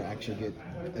tomorrow to actually get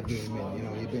a game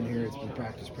in? You've been here, it's been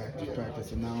practice,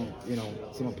 and now,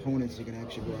 some opponents you can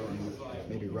actually go out and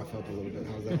maybe rough up a little bit.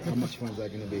 How much fun is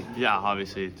that going to be? Yeah,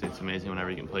 obviously it's amazing whenever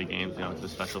you can play games. It's a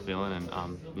special feeling, and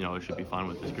it should be fun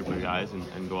with this group of guys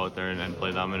and go out there and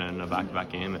play them in a back-to-back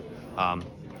game. And,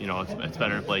 it's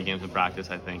better to play games in practice.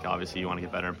 I think obviously you want to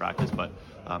get better in practice, but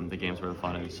the game's where the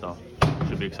fun is, so it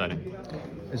should be exciting.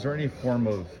 Is there any form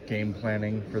of game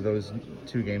planning for those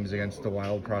 2 games against the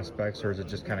Wild prospects, or is it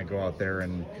just kind of go out there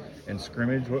and and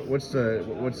scrimmage? What's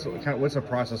the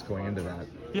process going into that?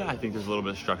 Yeah, I think there's a little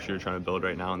bit of structure trying to build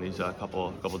right now in these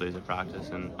couple days of practice,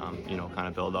 and kind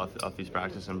of build off these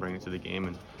practices and bring it to the game.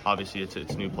 And obviously,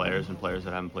 it's new players and players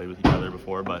that haven't played with each other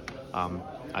before, but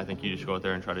I think you just go out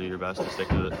there and try to do your best to stick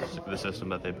to the system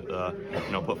that they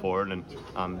put forward, and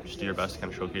just do your best to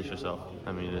kind of showcase yourself.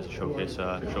 I mean, it is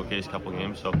a showcase couple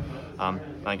games, so I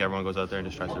think everyone goes out there and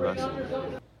just tries their best.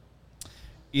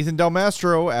 Ethan Del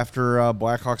Mastro, after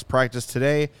Blackhawks practice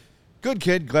today. Good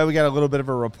kid. Glad we got a little bit of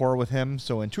a rapport with him.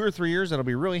 So in 2 or 3 years, that'll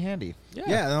be really handy.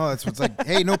 Yeah, no, it's like,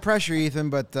 hey, no pressure,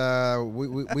 Ethan, but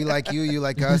we like you, you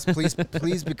like us.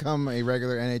 Please become a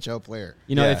regular NHL player.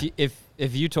 You know,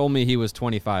 if you told me he was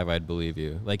 25, I'd believe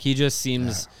you. Like, he just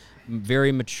seems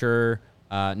very mature,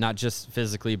 not just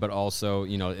physically, but also,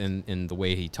 in the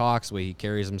way he talks, the way he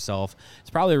carries himself.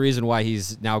 It's probably a reason why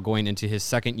he's now going into his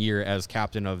second year as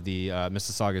captain of the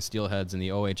Mississauga Steelheads in the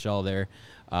OHL there.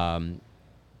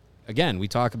 Again, we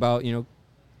talk about,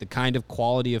 the kind of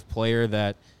quality of player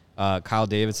that Kyle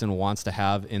Davidson wants to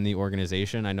have in the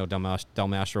organization. I know Del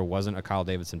Mastro wasn't a Kyle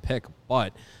Davidson pick,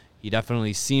 but he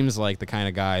definitely seems like the kind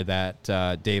of guy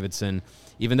that Davidson,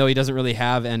 even though he doesn't really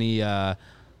have any,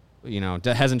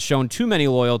 hasn't shown too many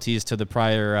loyalties to the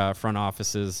prior front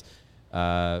office's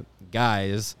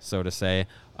guys, so to say,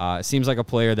 it seems like a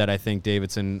player that I think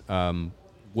Davidson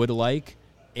would like,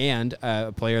 and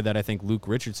a player that I think Luke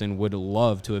Richardson would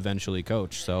love to eventually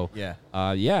coach. So,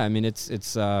 I mean,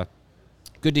 it's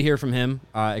good to hear from him.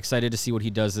 Excited to see what he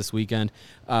does this weekend.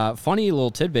 Funny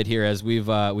little tidbit here, as we've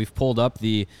pulled up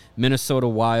the Minnesota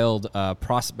Wild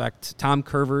prospect Tom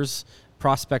Curver's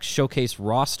prospect showcase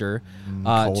roster.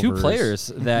 Two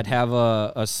players that have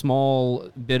a small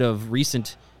bit of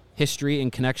recent history in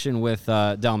connection with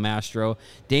Del Mastro,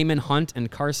 Damon Hunt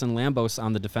and Carson Lambos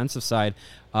on the defensive side.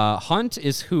 Hunt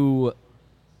is who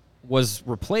was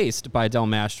replaced by Del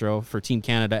Mastro for Team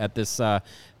Canada at this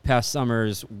past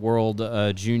summer's World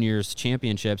Juniors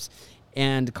Championships.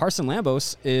 And Carson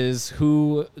Lambos is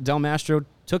who Del Mastro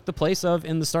took the place of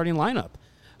in the starting lineup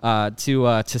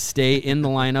to stay in the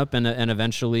lineup and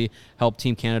eventually help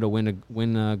Team Canada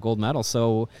win a gold medal.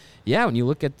 So, yeah, when you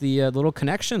look at the little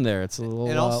connection there, it's a little,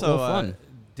 and also, little fun.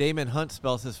 Damon Hunt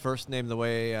spells his first name the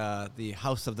way the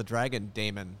House of the Dragon,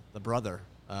 Damon, the brother,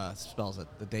 spells it.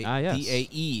 Yes.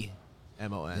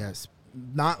 Daemon. Yes,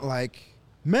 not like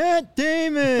Matt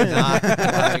Damon. Not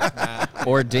like Matt.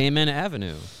 Or Damon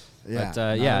Avenue. Yeah,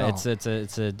 but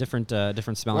it's a different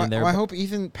spelling there. Well, I hope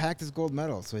Ethan packed his gold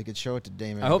medal so he could show it to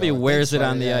Damon. I hope he wears it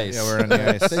on the ice. Yeah, we're on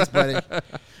the ice. Thanks, buddy.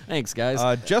 Thanks,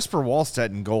 guys. Jesper Wallstedt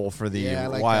in goal for the I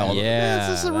like Wild. that. Yeah,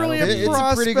 This is a really It's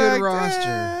a pretty good roster.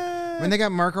 Eh. When they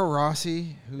got Marco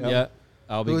Rossi, who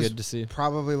I'll be who's good to see.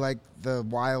 probably like the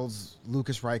Wild's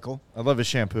Lucas Reichel. I love his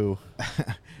shampoo.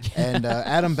 And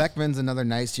Adam Beckman's another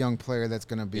nice young player that's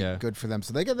going to be good for them.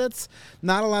 So that's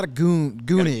not a lot of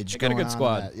goonage. They got a good on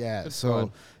squad. That. Yeah. Good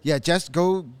so squad. just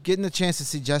go getting the chance to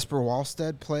see Jesper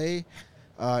Wallstedt play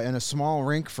in a small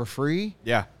rink for free.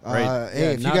 Yeah, right.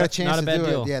 Hey, if you got a chance to do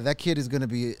deal. it, that kid is going to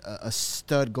be a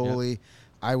stud goalie. Yeah.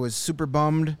 I was super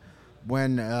bummed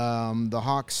when the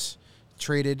Hawks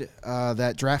traded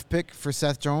that draft pick for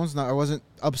Seth Jones. Now, I wasn't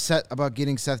upset about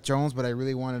getting Seth Jones, but I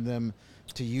really wanted them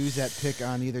to use that pick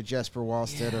on either Jesper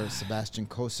Wallstedt or Sebastian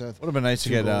Kosa. Would have been nice to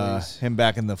get him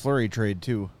back in the Fleury trade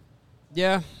too.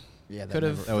 Yeah,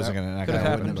 That wasn't going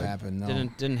to happen. No.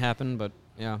 Didn't happen, but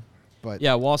yeah. But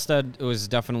yeah, Wallstedt was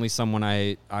definitely someone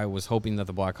I was hoping that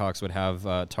the Blackhawks would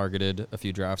have targeted a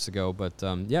few drafts ago. But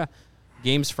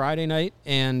games Friday night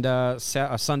and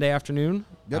Sunday afternoon.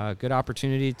 Yep. Good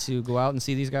opportunity to go out and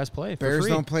see these guys play. Bears for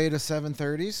free. don't play at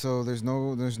 7:30, so there's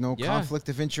no conflict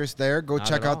of interest there. Go Not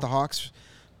check at out all. the Hawks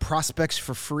prospects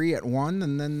for free at 1,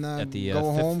 and then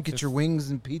go home, get your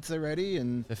wings and pizza ready,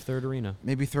 and Fifth Third Arena.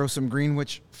 maybe throw some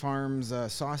Greenwich Farms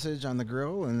sausage on the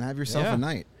grill and have yourself a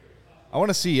night. I want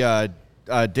to see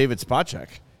David Spacek,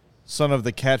 son of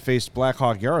the cat-faced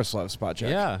Blackhawk Yaroslav Spacek.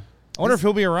 Yeah. I wonder if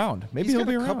he'll be around. Maybe He's he'll got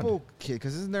be a around. couple kids,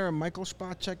 because isn't there a Michael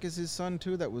Spacek is his son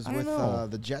too that was I with don't know.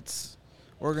 the Jets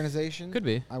organization? Could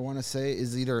be. I want to say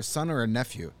is either a son or a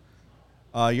nephew.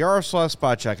 Yaroslav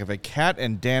Spacek, if a cat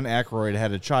and Dan Aykroyd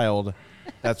had a child,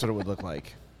 that's what it would look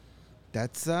like.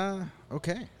 That's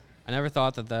okay. I never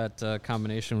thought that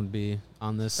combination would be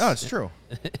on this. No, it's true.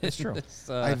 It's true.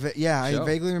 I show.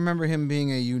 vaguely remember him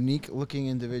being a unique-looking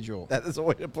individual. That is a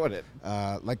way to put it.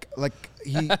 Like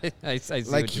he, I see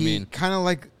like what you he mean. kind of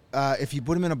like if you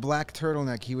put him in a black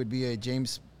turtleneck, he would be a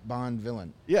James Bond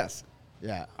villain. Yes.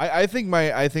 Yeah, I think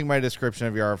my description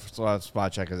of Yaroslav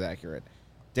Spacek is accurate.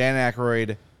 Dan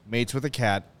Aykroyd mates with a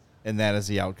cat, and that is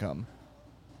the outcome.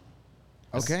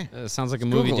 Okay. Sounds like a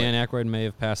movie Google Dan Aykroyd may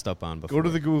have passed up on before. Go to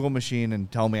the Google machine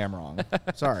and tell me I'm wrong.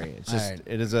 Sorry, it's just right.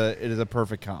 it is a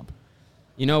perfect comp.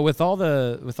 You know, with all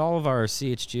of our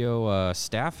CHGO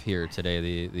staff here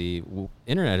today, the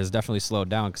internet has definitely slowed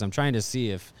down because I'm trying to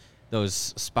see if those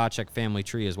spot check family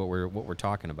tree is what we're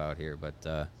talking about here.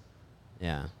 But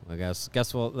yeah, I guess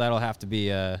that'll have to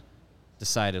be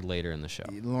decided later in the show.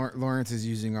 Lawrence is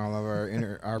using all of our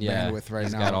bandwidth right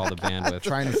he's now. got all the bandwidth.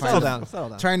 trying to Settle find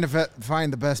down. trying to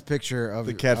find the best picture of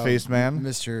The cat-faced man?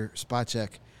 Mr.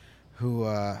 Spacek, who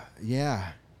I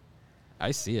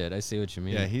see it. I see what you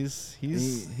mean. Yeah,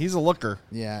 he's a looker,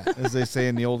 yeah. as they say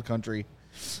in the old country.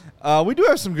 We do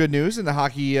have some good news in the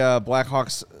hockey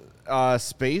Blackhawks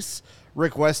space.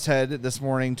 Rick Westhead this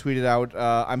morning tweeted out,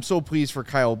 I'm so pleased for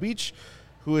Kyle Beach,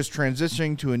 who is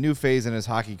transitioning to a new phase in his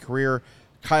hockey career.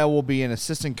 Kyle will be an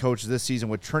assistant coach this season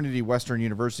with Trinity Western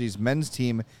University's men's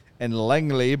team in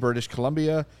Langley, British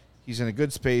Columbia. He's in a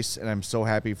good space, and I'm so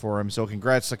happy for him. So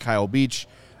congrats to Kyle Beach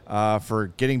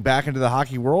for getting back into the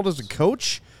hockey world as a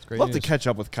coach. Love to catch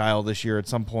up with Kyle this year at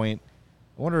some point.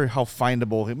 I wonder how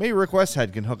findable. Maybe Rick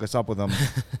Westhead can hook us up with him.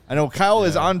 I know Kyle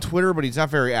is on Twitter, but he's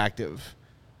not very active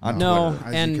on No,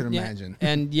 Twitter. As you could imagine.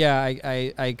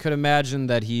 I could imagine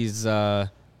that he's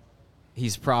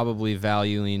probably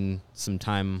valuing some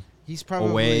time. He's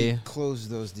probably away. closed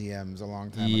those DMs a long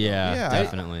time ago. Yeah, I-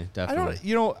 definitely. I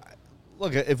don't,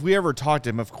 look, if we ever talked to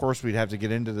him, of course we'd have to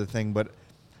get into the thing, but,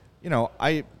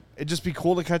 it'd just be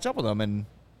cool to catch up with him and,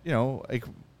 like,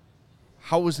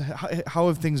 how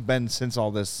have things been since all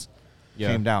this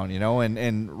came down,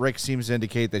 and Rick seems to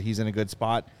indicate that he's in a good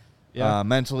spot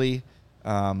mentally.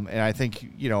 And I think,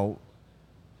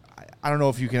 I don't know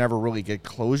if you can ever really get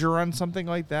closure on something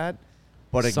like that,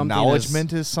 but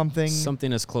acknowledgement is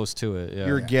something as close to it. Yeah.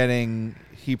 you're getting.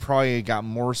 He probably got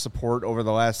more support over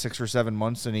the last 6 or 7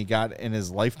 months than he got in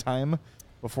his lifetime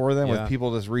before then, with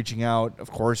people just reaching out.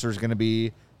 Of course, there's going to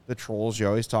be the trolls you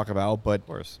always talk about, but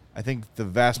I think the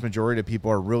vast majority of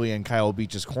people are really in Kyle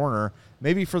Beach's corner,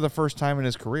 maybe for the first time in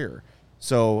his career.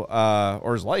 So,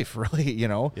 or his life, really,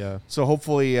 Yeah. So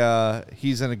hopefully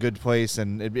he's in a good place,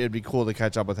 and it'd be cool to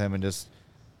catch up with him and just,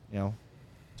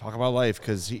 talk about life,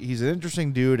 because he's an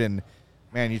interesting dude. And,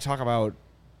 man, you talk about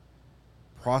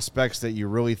prospects that you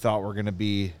really thought were going to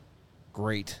be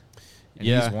great. And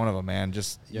he's one of them, man.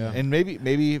 And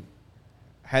maybe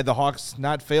had the Hawks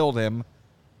not failed him,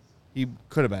 he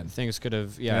could have been. Things could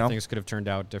have turned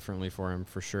out differently for him,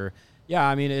 for sure. Yeah,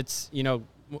 I mean, it's,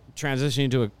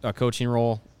 transitioning to a coaching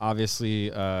role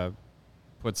obviously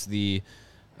puts the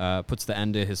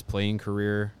end to his playing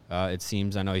career. It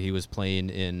seems. I know he was playing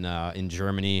in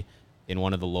Germany in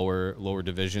one of the lower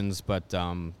divisions, but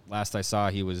last I saw,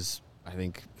 he was, I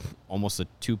think, almost a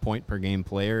 2-point per game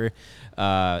player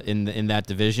in that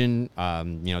division.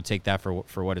 Take that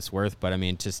for what it's worth. But I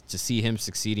mean, to see him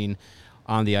succeeding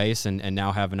on the ice and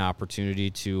now have an opportunity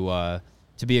to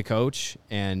be a coach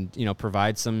and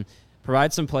provide some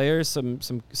players some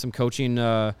coaching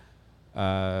a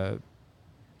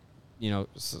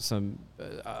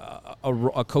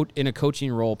coach in a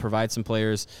coaching role, provide some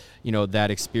players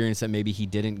that experience that maybe he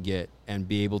didn't get, and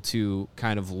be able to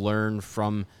kind of learn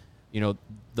from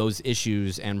those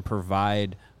issues and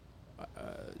provide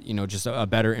just a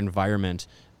better environment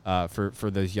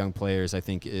for those young players, I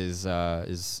think is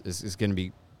going to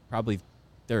be probably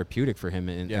therapeutic for him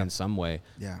in some way.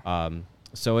 Yeah.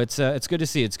 So it's good to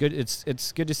see. It's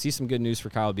good to see some good news for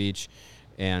Kyle Beach,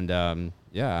 and I'll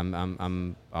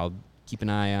keep an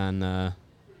eye on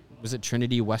was it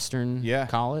Trinity Western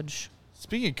College?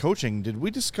 Speaking of coaching, did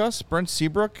we discuss Brent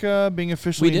Seabrook being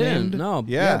officially named? No.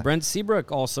 Yeah, Brent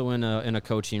Seabrook also in a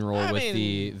coaching role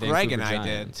the Vancouver Greg and I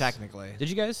Giants. did, technically. Did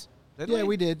you guys?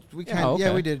 We did. We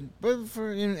we did. But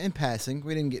in passing,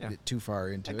 we didn't get too far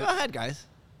into it. Go ahead, guys.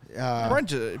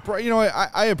 Brent,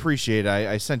 I appreciate it.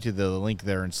 I sent you the link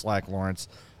there in Slack, Lawrence,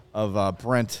 of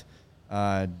Brent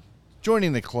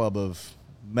joining the club of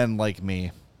men like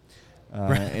me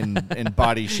in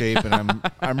body shape, and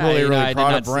I'm really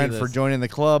proud of Brent for joining the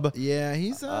club. Yeah,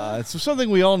 he's it's something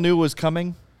we all knew was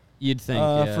coming. You'd think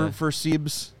for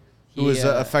Siebes, who was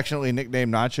affectionately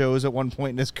nicknamed Nachos at one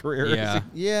point in his career.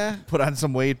 Yeah, put on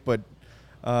some weight, but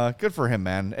good for him,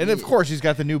 man. And of course, he's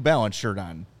got the New Balance shirt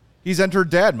on. He's entered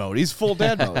dad mode. He's full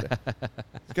dad mode.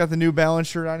 He's got the New Balance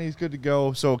shirt on. He's good to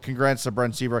go. So congrats to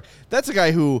Brent Seabrook. That's a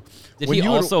guy who... Did he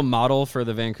also model for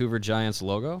the Vancouver Giants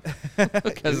logo? He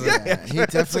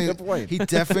definitely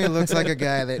looks like a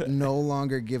guy that no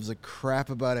longer gives a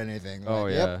crap about anything.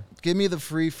 Like, yep, give me the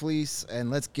free fleece and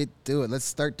let's get to it. Let's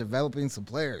start developing some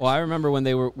players. Well, I remember when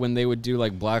they would do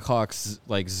like Blackhawks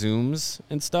like Zooms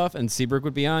and stuff, and Seabrook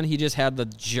would be on. He just had the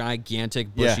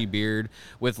gigantic bushy beard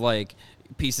with like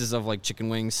pieces of like chicken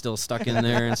wings still stuck in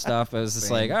there and stuff. I was just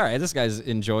like, all right, this guy's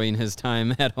enjoying his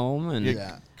time at home, and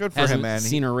good for him, man.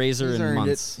 Seen a razor in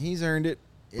months. He's earned it.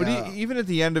 But even at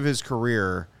the end of his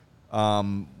career,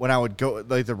 when I would go,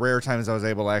 like the rare times I was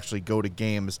able to actually go to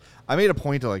games, I made a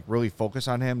point to like really focus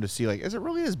on him to see like, is it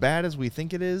really as bad as we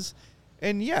think it is?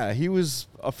 And yeah, he was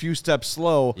a few steps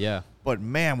slow. Yeah. But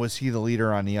man, was he the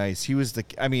leader on the ice. He was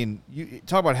you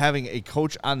talk about having a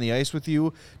coach on the ice with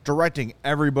you, directing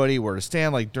everybody where to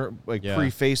stand,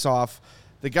 pre-face-off.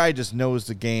 The guy just knows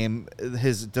the game.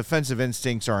 His defensive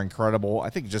instincts are incredible. I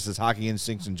think just his hockey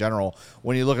instincts in general.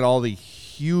 When you look at all the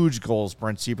huge goals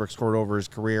Brent Seabrook scored over his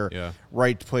career,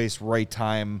 right place, right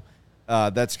time,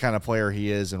 that's the kind of player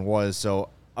he is and was. So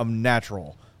I'm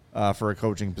natural for a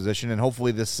coaching position, and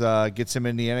hopefully this gets him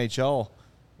in the NHL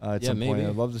at some point.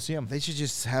 I'd love to see him. They should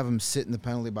just have him sit in the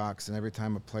penalty box, and every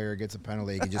time a player gets a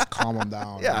penalty, he can just calm him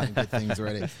down and get things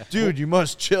ready. Dude, you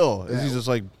must chill. Is he just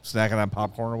like snacking on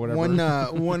popcorn or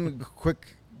whatever? One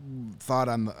quick thought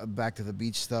on back to the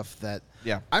beach stuff that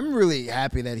I'm really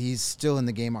happy that he's still in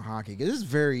the game of hockey, because it's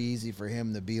very easy for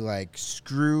him to be like,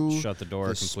 shut the door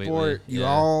completely. Sport. You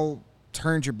all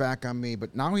turned your back on me,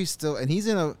 but now he's still, and he's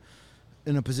in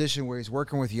a position where he's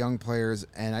working with young players,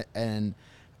 and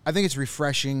I think it's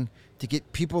refreshing to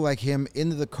get people like him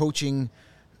into the coaching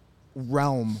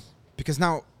realm, because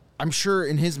now I'm sure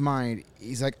in his mind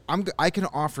he's like, I can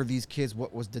offer these kids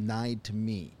what was denied to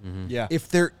me. Mm-hmm. Yeah. If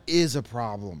there is a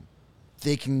problem,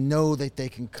 they can know that they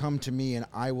can come to me and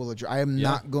I will address.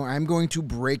 I'm going to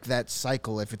break that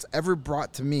cycle. If it's ever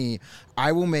brought to me,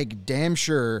 I will make damn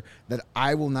sure that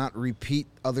I will not repeat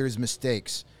others'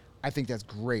 mistakes. I think that's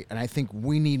great, and I think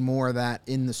we need more of that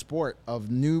in the sport,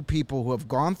 of new people who have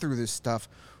gone through this stuff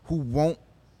who won't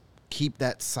keep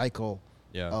that cycle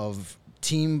of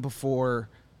team before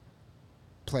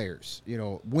players,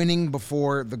 winning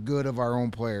before the good of our own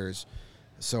players.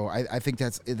 So I think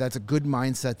that's a good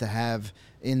mindset to have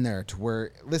in there, to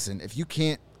where, listen, if you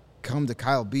can't come to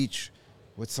Kyle Beach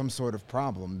with some sort of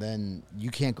problem, then you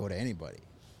can't go to anybody.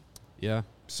 Yeah.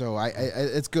 So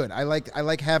it's good. I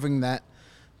like having that.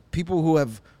 People who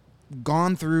have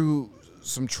gone through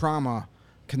some trauma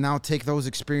can now take those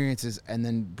experiences and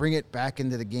then bring it back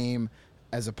into the game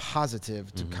as a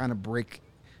positive to kind of break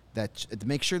that, to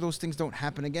make sure those things don't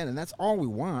happen again. And that's all we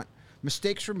want.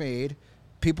 Mistakes were made.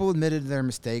 People admitted their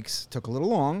mistakes. Took a little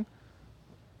long.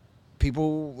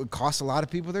 It cost a lot of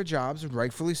people their jobs, and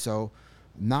rightfully so.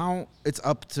 Now it's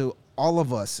up to all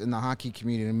of us in the hockey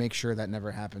community to make sure that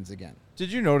never happens again.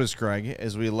 Did you notice, Greg,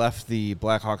 as we left the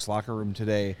Blackhawks locker room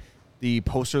today, the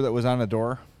poster that was on the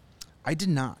door? I did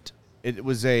not. It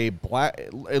was it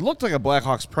looked like a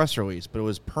Blackhawks press release, but it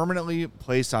was permanently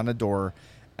placed on the door,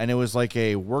 and it was like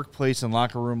a workplace and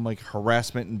locker room like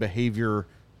harassment and behavior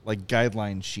like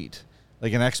guideline sheet,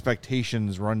 like an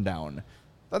expectations rundown.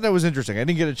 I thought that was interesting. I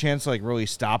didn't get a chance to like really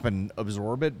stop and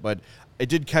absorb it, but it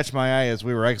did catch my eye as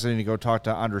we were exiting to go talk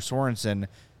to Anders Sorensen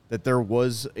that there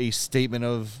was a statement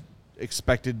of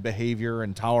expected behavior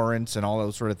and tolerance and all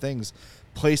those sort of things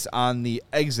placed on the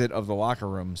exit of the locker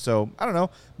room. So I don't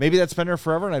know, maybe that's been there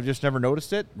forever and I've just never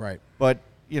noticed it. Right. But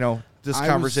this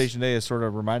conversation today has sort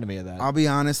of reminded me of that. I'll be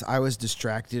honest, I was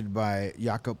distracted by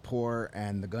Jakob Poor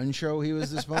and the gun show he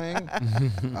was displaying.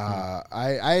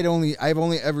 I've only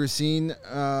ever seen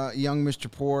young Mr.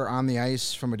 Poor on the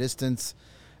ice from a distance,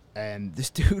 and this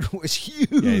dude was huge.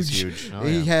 Yeah, he's huge.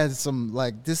 He had some,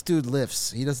 this dude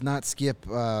lifts. He does not skip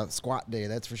squat day,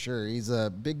 that's for sure. He's a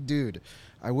big dude.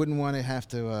 I wouldn't want to have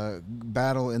to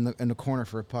battle in the corner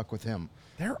for a puck with him.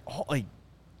 They're all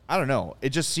I don't know.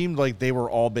 It just seemed like they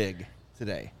were all big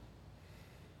today.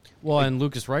 Well, and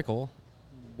Lucas Reichel,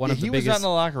 one of the biggest. He was in the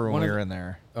locker room when we were in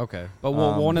there. Okay, but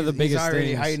one of the biggest he's already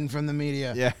things, hiding from the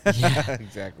media. Yeah,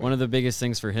 exactly. One of the biggest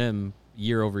things for him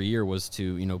year over year was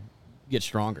to get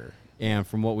stronger, and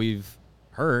from what we've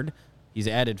heard, he's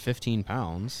added 15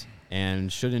 pounds.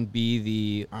 And shouldn't be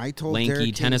the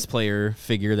lanky tennis player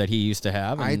figure that he used to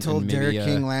have. I told Derek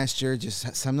King last year,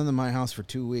 just send him to my house for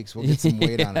 2 weeks. We'll get some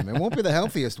weight on him. It won't be the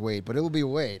healthiest weight, but it will be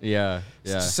weight. Yeah.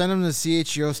 Just send him to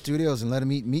CHGO Studios and let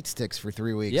him eat meat sticks for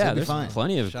 3 weeks. Yeah, He'll be there's fine.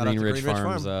 plenty of Shout Green out to Ridge Green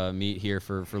Ridge Farms meat here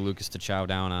for Lucas to chow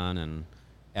down on. And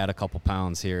add a couple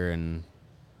pounds here and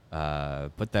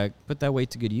put that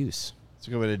weight to good use. It's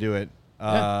a good way to do it.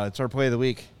 Yeah. It's our play of the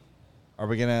week. Are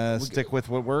we going to stick with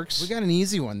what works? We got an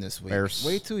easy one this week. Bears.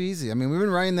 Way too easy. I mean, we've been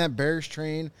riding that Bears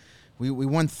train. We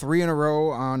won 3 in a row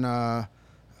on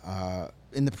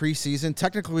in the preseason.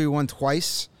 Technically, we won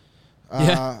twice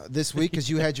this week because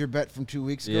you had your bet from 2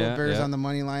 weeks ago. Yeah, Bears yeah. on the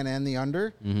money line and the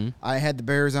under. Mm-hmm. I had the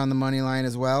Bears on the money line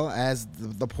as well as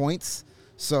the points.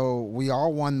 So we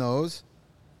all won those.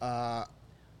 I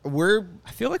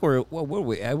feel like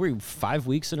we're 5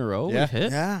 weeks in a row. Yeah. We've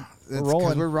hit. Yeah, We're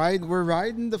rolling. We're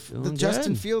riding the Feeling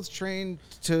Justin good. Fields train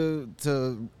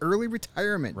to early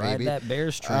retirement, Ride baby. that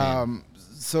Bears train.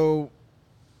 So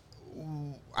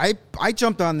I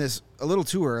jumped on this a little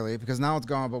too early because now it's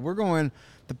gone. But we're going.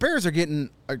 The Bears are getting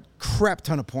a crap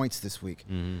ton of points this week.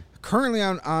 Mm-hmm. Currently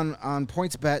on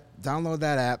PointsBet, download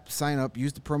that app, sign up,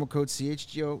 use the promo code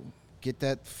CHGO, get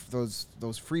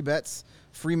those free bets,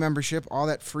 free membership, all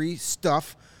that free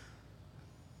stuff.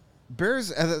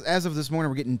 Bears, as of this morning,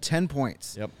 we're getting 10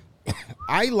 points. Yep.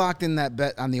 I locked in that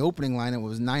bet on the opening line. It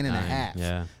was 9.5.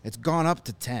 yeah. It's gone up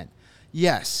to 10.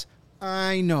 Yes,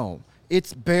 I know.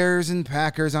 It's Bears and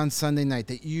Packers on Sunday night.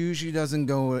 That usually doesn't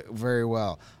go very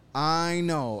well. I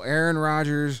know. Aaron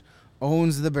Rodgers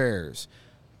owns the Bears.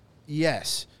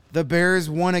 Yes, the Bears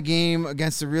won a game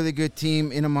against a really good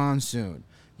team in a monsoon.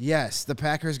 Yes, the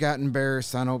Packers got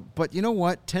embarrassed but you know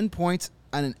what? 10 points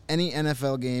on any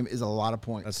NFL game is a lot of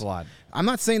points. That's a lot. I'm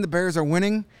not saying the Bears are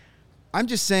winning. I'm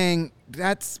just saying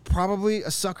that's probably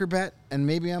a sucker bet, and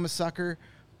maybe I'm a sucker,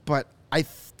 but I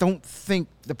don't think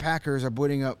the Packers are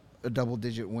putting up a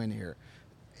double-digit win here.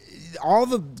 All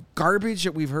the garbage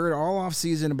that we've heard all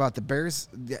offseason about the Bears,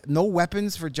 no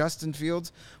weapons for Justin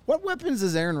Fields. What weapons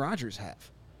does Aaron Rodgers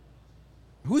have?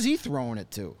 Who's he throwing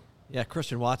it to? Yeah,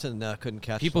 Christian Watson couldn't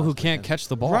catch. People who last can't weekend. catch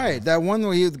the ball. Right, that one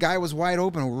where the guy was wide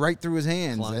open right through his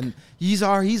hands. Clunk. And he's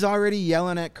already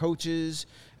yelling at coaches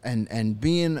and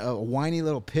being a whiny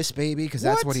little piss baby because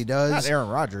that's what he does. Not Aaron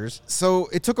Rodgers. So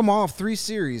it took him all of 3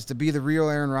 series to be the real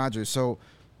Aaron Rodgers. So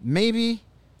maybe,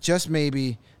 just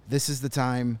maybe, this is the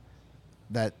time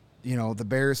that, the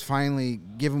Bears finally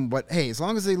give him as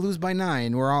long as they lose by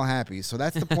 9, we're all happy. So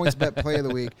that's the PointsBet play of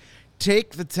the week.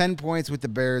 Take the 10 points with the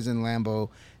Bears in Lambeau.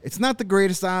 It's not the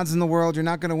greatest odds in the world. You're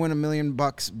not going to win $1 million,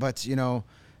 but,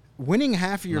 winning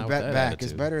half of your Not with bet that back is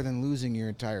attitude. better than losing your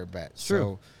entire bet. True.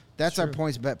 So that's our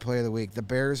PointsBet play of the week. The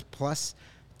Bears plus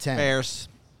 10. Bears.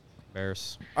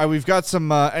 All right, we've got some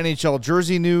NHL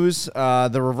jersey news.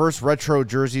 The reverse retro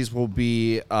jerseys will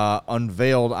be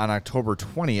unveiled on October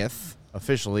 20th,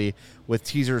 officially, with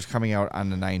teasers coming out on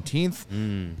the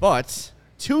 19th. But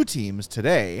 2 teams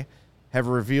today have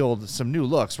revealed some new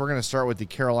looks. We're going to start with the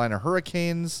Carolina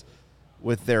Hurricanes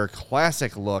with their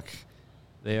classic look.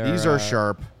 These are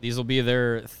sharp. These will be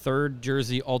their 3rd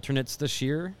jersey alternates this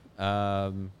year.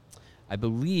 I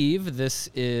believe this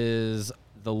is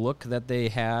the look that they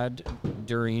had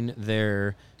during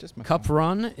their cup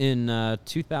run in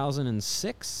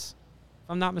 2006, if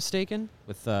I'm not mistaken,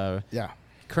 with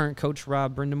current coach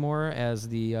Rob Brindamore as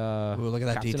the look at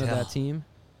that captain detail. of that team.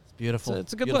 It's beautiful.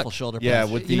 It's a good beautiful look. shoulder Yeah,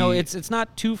 pads. with the It's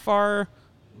not too far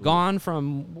gone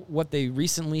from what they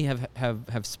recently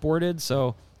have sported,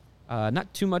 so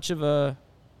not too much of a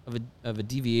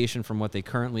deviation from what they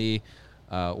currently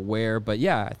wear. But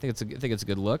yeah, I think it's a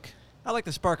good look. I like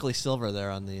the sparkly silver there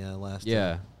on the last.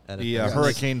 Yeah. Edit. The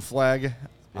Hurricane flag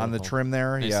on the beautiful. trim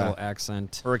there. Nice yeah. little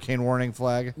accent. Hurricane warning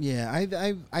flag. Yeah,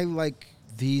 I like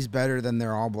these better than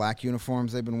their all-black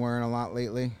uniforms they've been wearing a lot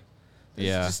lately. It's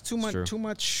Yeah, just too it's much. true. Too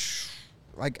much.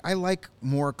 Like I like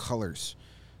more colors.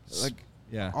 Like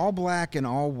Yeah. all black and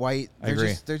all white. I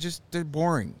agree. They're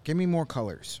boring. Give me more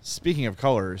colors. Speaking of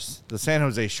colors, the San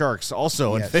Jose Sharks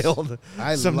also Yes. unveiled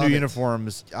I some new love it.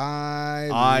 uniforms.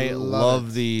 I love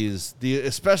it. these.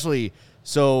 Especially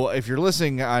so if you're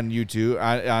listening on YouTube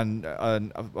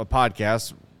on a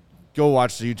podcast, go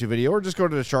watch the YouTube video or just go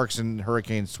to the Sharks and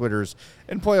Hurricanes Twitters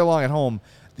and play along at home.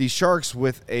 The Sharks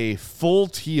with a full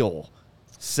teal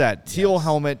set, teal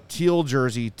helmet, teal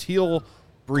jersey, teal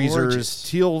breezers, Gorgeous.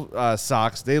 teal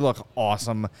socks. They look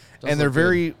awesome, and they're look good.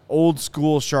 very old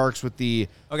school Sharks with the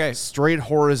straight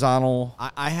horizontal.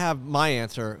 I have my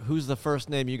answer. Who's the first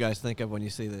name you guys think of when you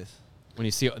see this? When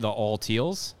you see the all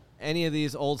teals, Any of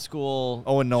these old school?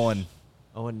 Owen Nolan.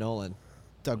 Owen Nolan,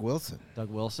 Doug Wilson Doug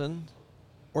Wilson.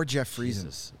 or Jeff Friesen.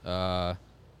 Jesus.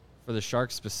 For the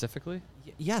Sharks specifically.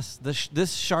 Yes,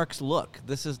 this Sharks look.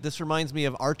 This reminds me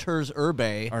of Arturs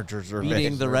Urbe Arturs Urbe.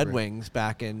 beating the Red Urbe. Wings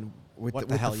back in what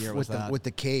the hell year was that? With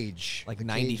the cage, Like The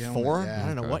cage '94? helmet, I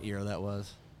don't know Okay. what year that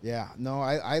was. Yeah, no,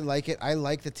 I like it. I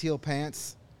like the teal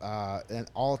pants. and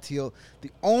all teal.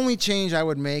 The only change I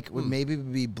would make would maybe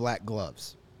be black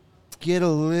gloves. Get a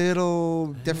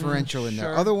little differential in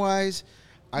there. Otherwise,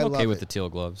 I love okay with it. the teal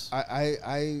gloves.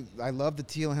 I love the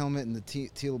teal helmet and the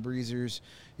teal breezers.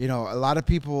 You know, a lot of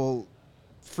people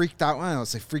freaked out. I don't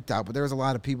say freaked out, but there was a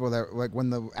lot of people that, like, when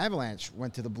the Avalanche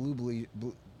went to the blue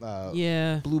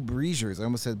breezers. I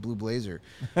almost said blue blazer.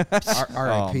 R.I.P.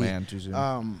 Oh, man, too soon.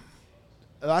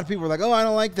 A lot of people were like, "Oh, I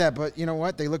don't like that," but you know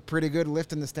what? They look pretty good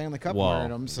lifting the Stanley Cup wearing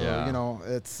them. So you know,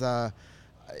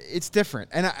 it's different,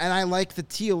 and I like the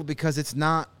teal because it's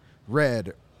not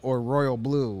red or royal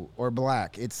blue or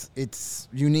black. It's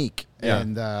unique,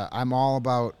 and I'm all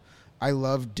about. I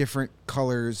love different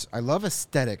colors. I love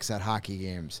aesthetics at hockey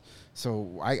games.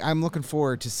 So I'm looking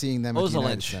forward to seeing them at the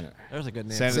United Center. There's a good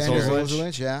name. Sanders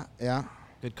Ozolinsh, yeah.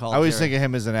 Good call. I always Jerry. think of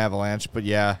him as an Avalanche, but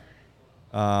yeah.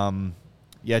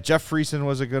 Jeff Friesen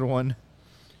was a good one.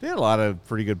 They had a lot of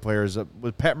pretty good players.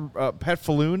 With Pat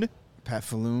Falloon. Pat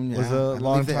Falloon, was a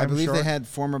long time I believe short. they had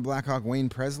former Blackhawk Wayne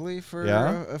Presley for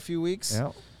a few weeks.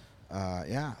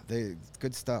 Yeah.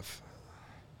 Good stuff.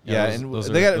 Yeah, those- and those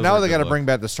they are- got now those are they got to good bring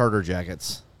back the starter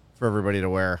jackets for everybody to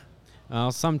wear.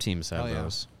 Some teams have yeah.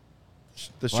 those.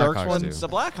 The Sharks Blackhawks one. do. The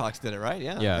Blackhawks did it, right?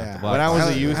 Yeah. Yeah. the When I was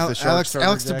Blackhawks. a youth, the Sharks starter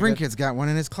Alex jacket. DeBrinket's got one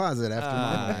in his closet after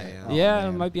mine. Yeah,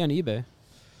 it might be on eBay.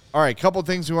 All right, couple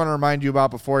things we want to remind you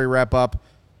about before we wrap up.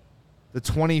 The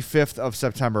 25th of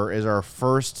September is our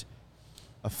first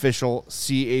official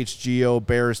CHGO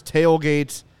Bears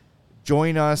tailgate.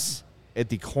 Join us at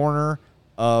the corner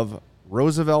of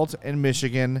Roosevelt and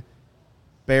Michigan.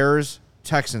 Bears,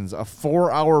 Texans, a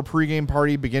 4-hour pregame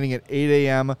party beginning at 8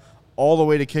 a.m. all the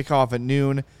way to kickoff at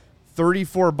noon.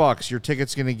 $34. Your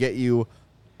ticket's going to get you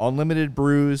unlimited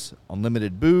brews,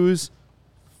 unlimited booze,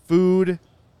 food,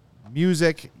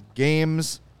 music,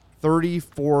 games.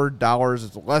 $34.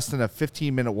 It's less than a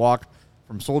 15-minute walk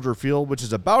from Soldier Field, which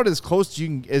is about as close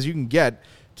as you can get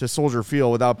to Soldier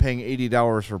Field without paying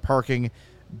 $80 for parking.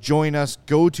 Join us.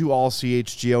 Go to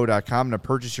allchgo.com to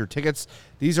purchase your tickets.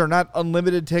 These are not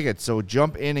unlimited tickets, so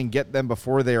jump in and get them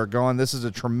before they are gone. This is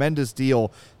a tremendous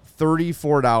deal.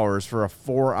 $34 for a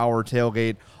 4-hour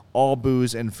tailgate, all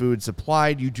booze and food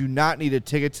supplied. You do not need a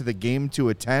ticket to the game to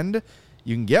attend.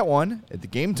 You can get one at the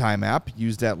Game Time app.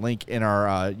 Use that link in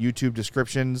our YouTube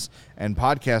descriptions and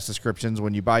podcast descriptions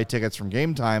when you buy tickets from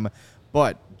Game Time.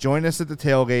 But join us at the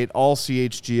tailgate,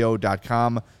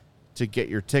 allchgo.com, to get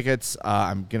your tickets.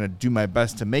 I'm going to do my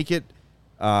best to make it.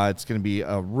 It's going to be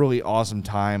a really awesome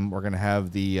time. We're going to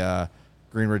have the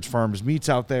Green Ridge Farms meets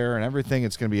out there and everything.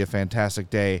 It's going to be a fantastic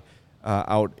day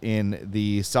out in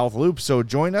the South Loop. So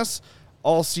join us,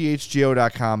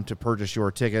 allchgo.com, to purchase your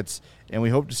tickets. And we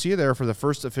hope to see you there for the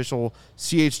first official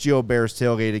CHGO Bears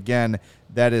tailgate. Again,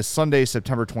 that is Sunday,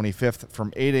 September 25th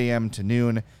from 8 a.m. to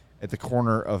noon at the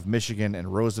corner of Michigan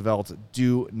and Roosevelt.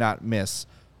 Do not miss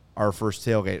our first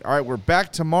tailgate. All right, we're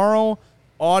back tomorrow,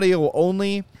 audio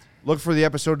only. Look for the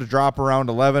episode to drop around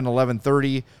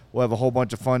 11:30. We'll have a whole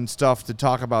bunch of fun stuff to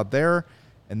talk about there.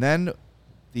 And then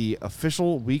the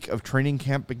official week of training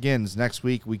camp begins next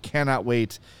week. We cannot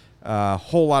wait. A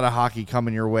whole lot of hockey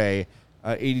coming your way.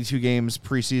 82 games,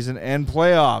 preseason, and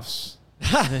playoffs.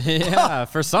 Yeah,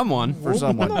 for someone.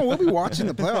 No, we'll be watching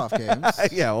the playoff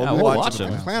games. Yeah, we'll be watch watching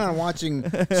them. I plan on watching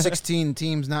 16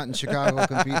 teams not in Chicago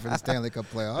compete for the Stanley Cup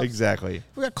playoffs. Exactly.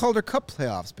 We got Calder Cup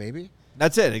playoffs, baby.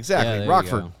 That's it, exactly. Yeah, there you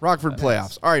Rockford go.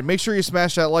 playoffs. All right, make sure you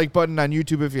smash that like button on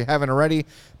YouTube if you haven't already.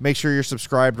 Make sure you're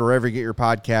subscribed wherever you get your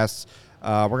podcasts.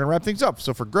 We're going to wrap things up.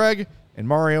 So for Greg and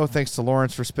Mario, thanks to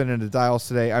Lawrence for spinning the dials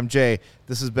today. I'm Jay.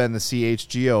 This has been the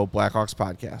CHGO Blackhawks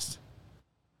podcast.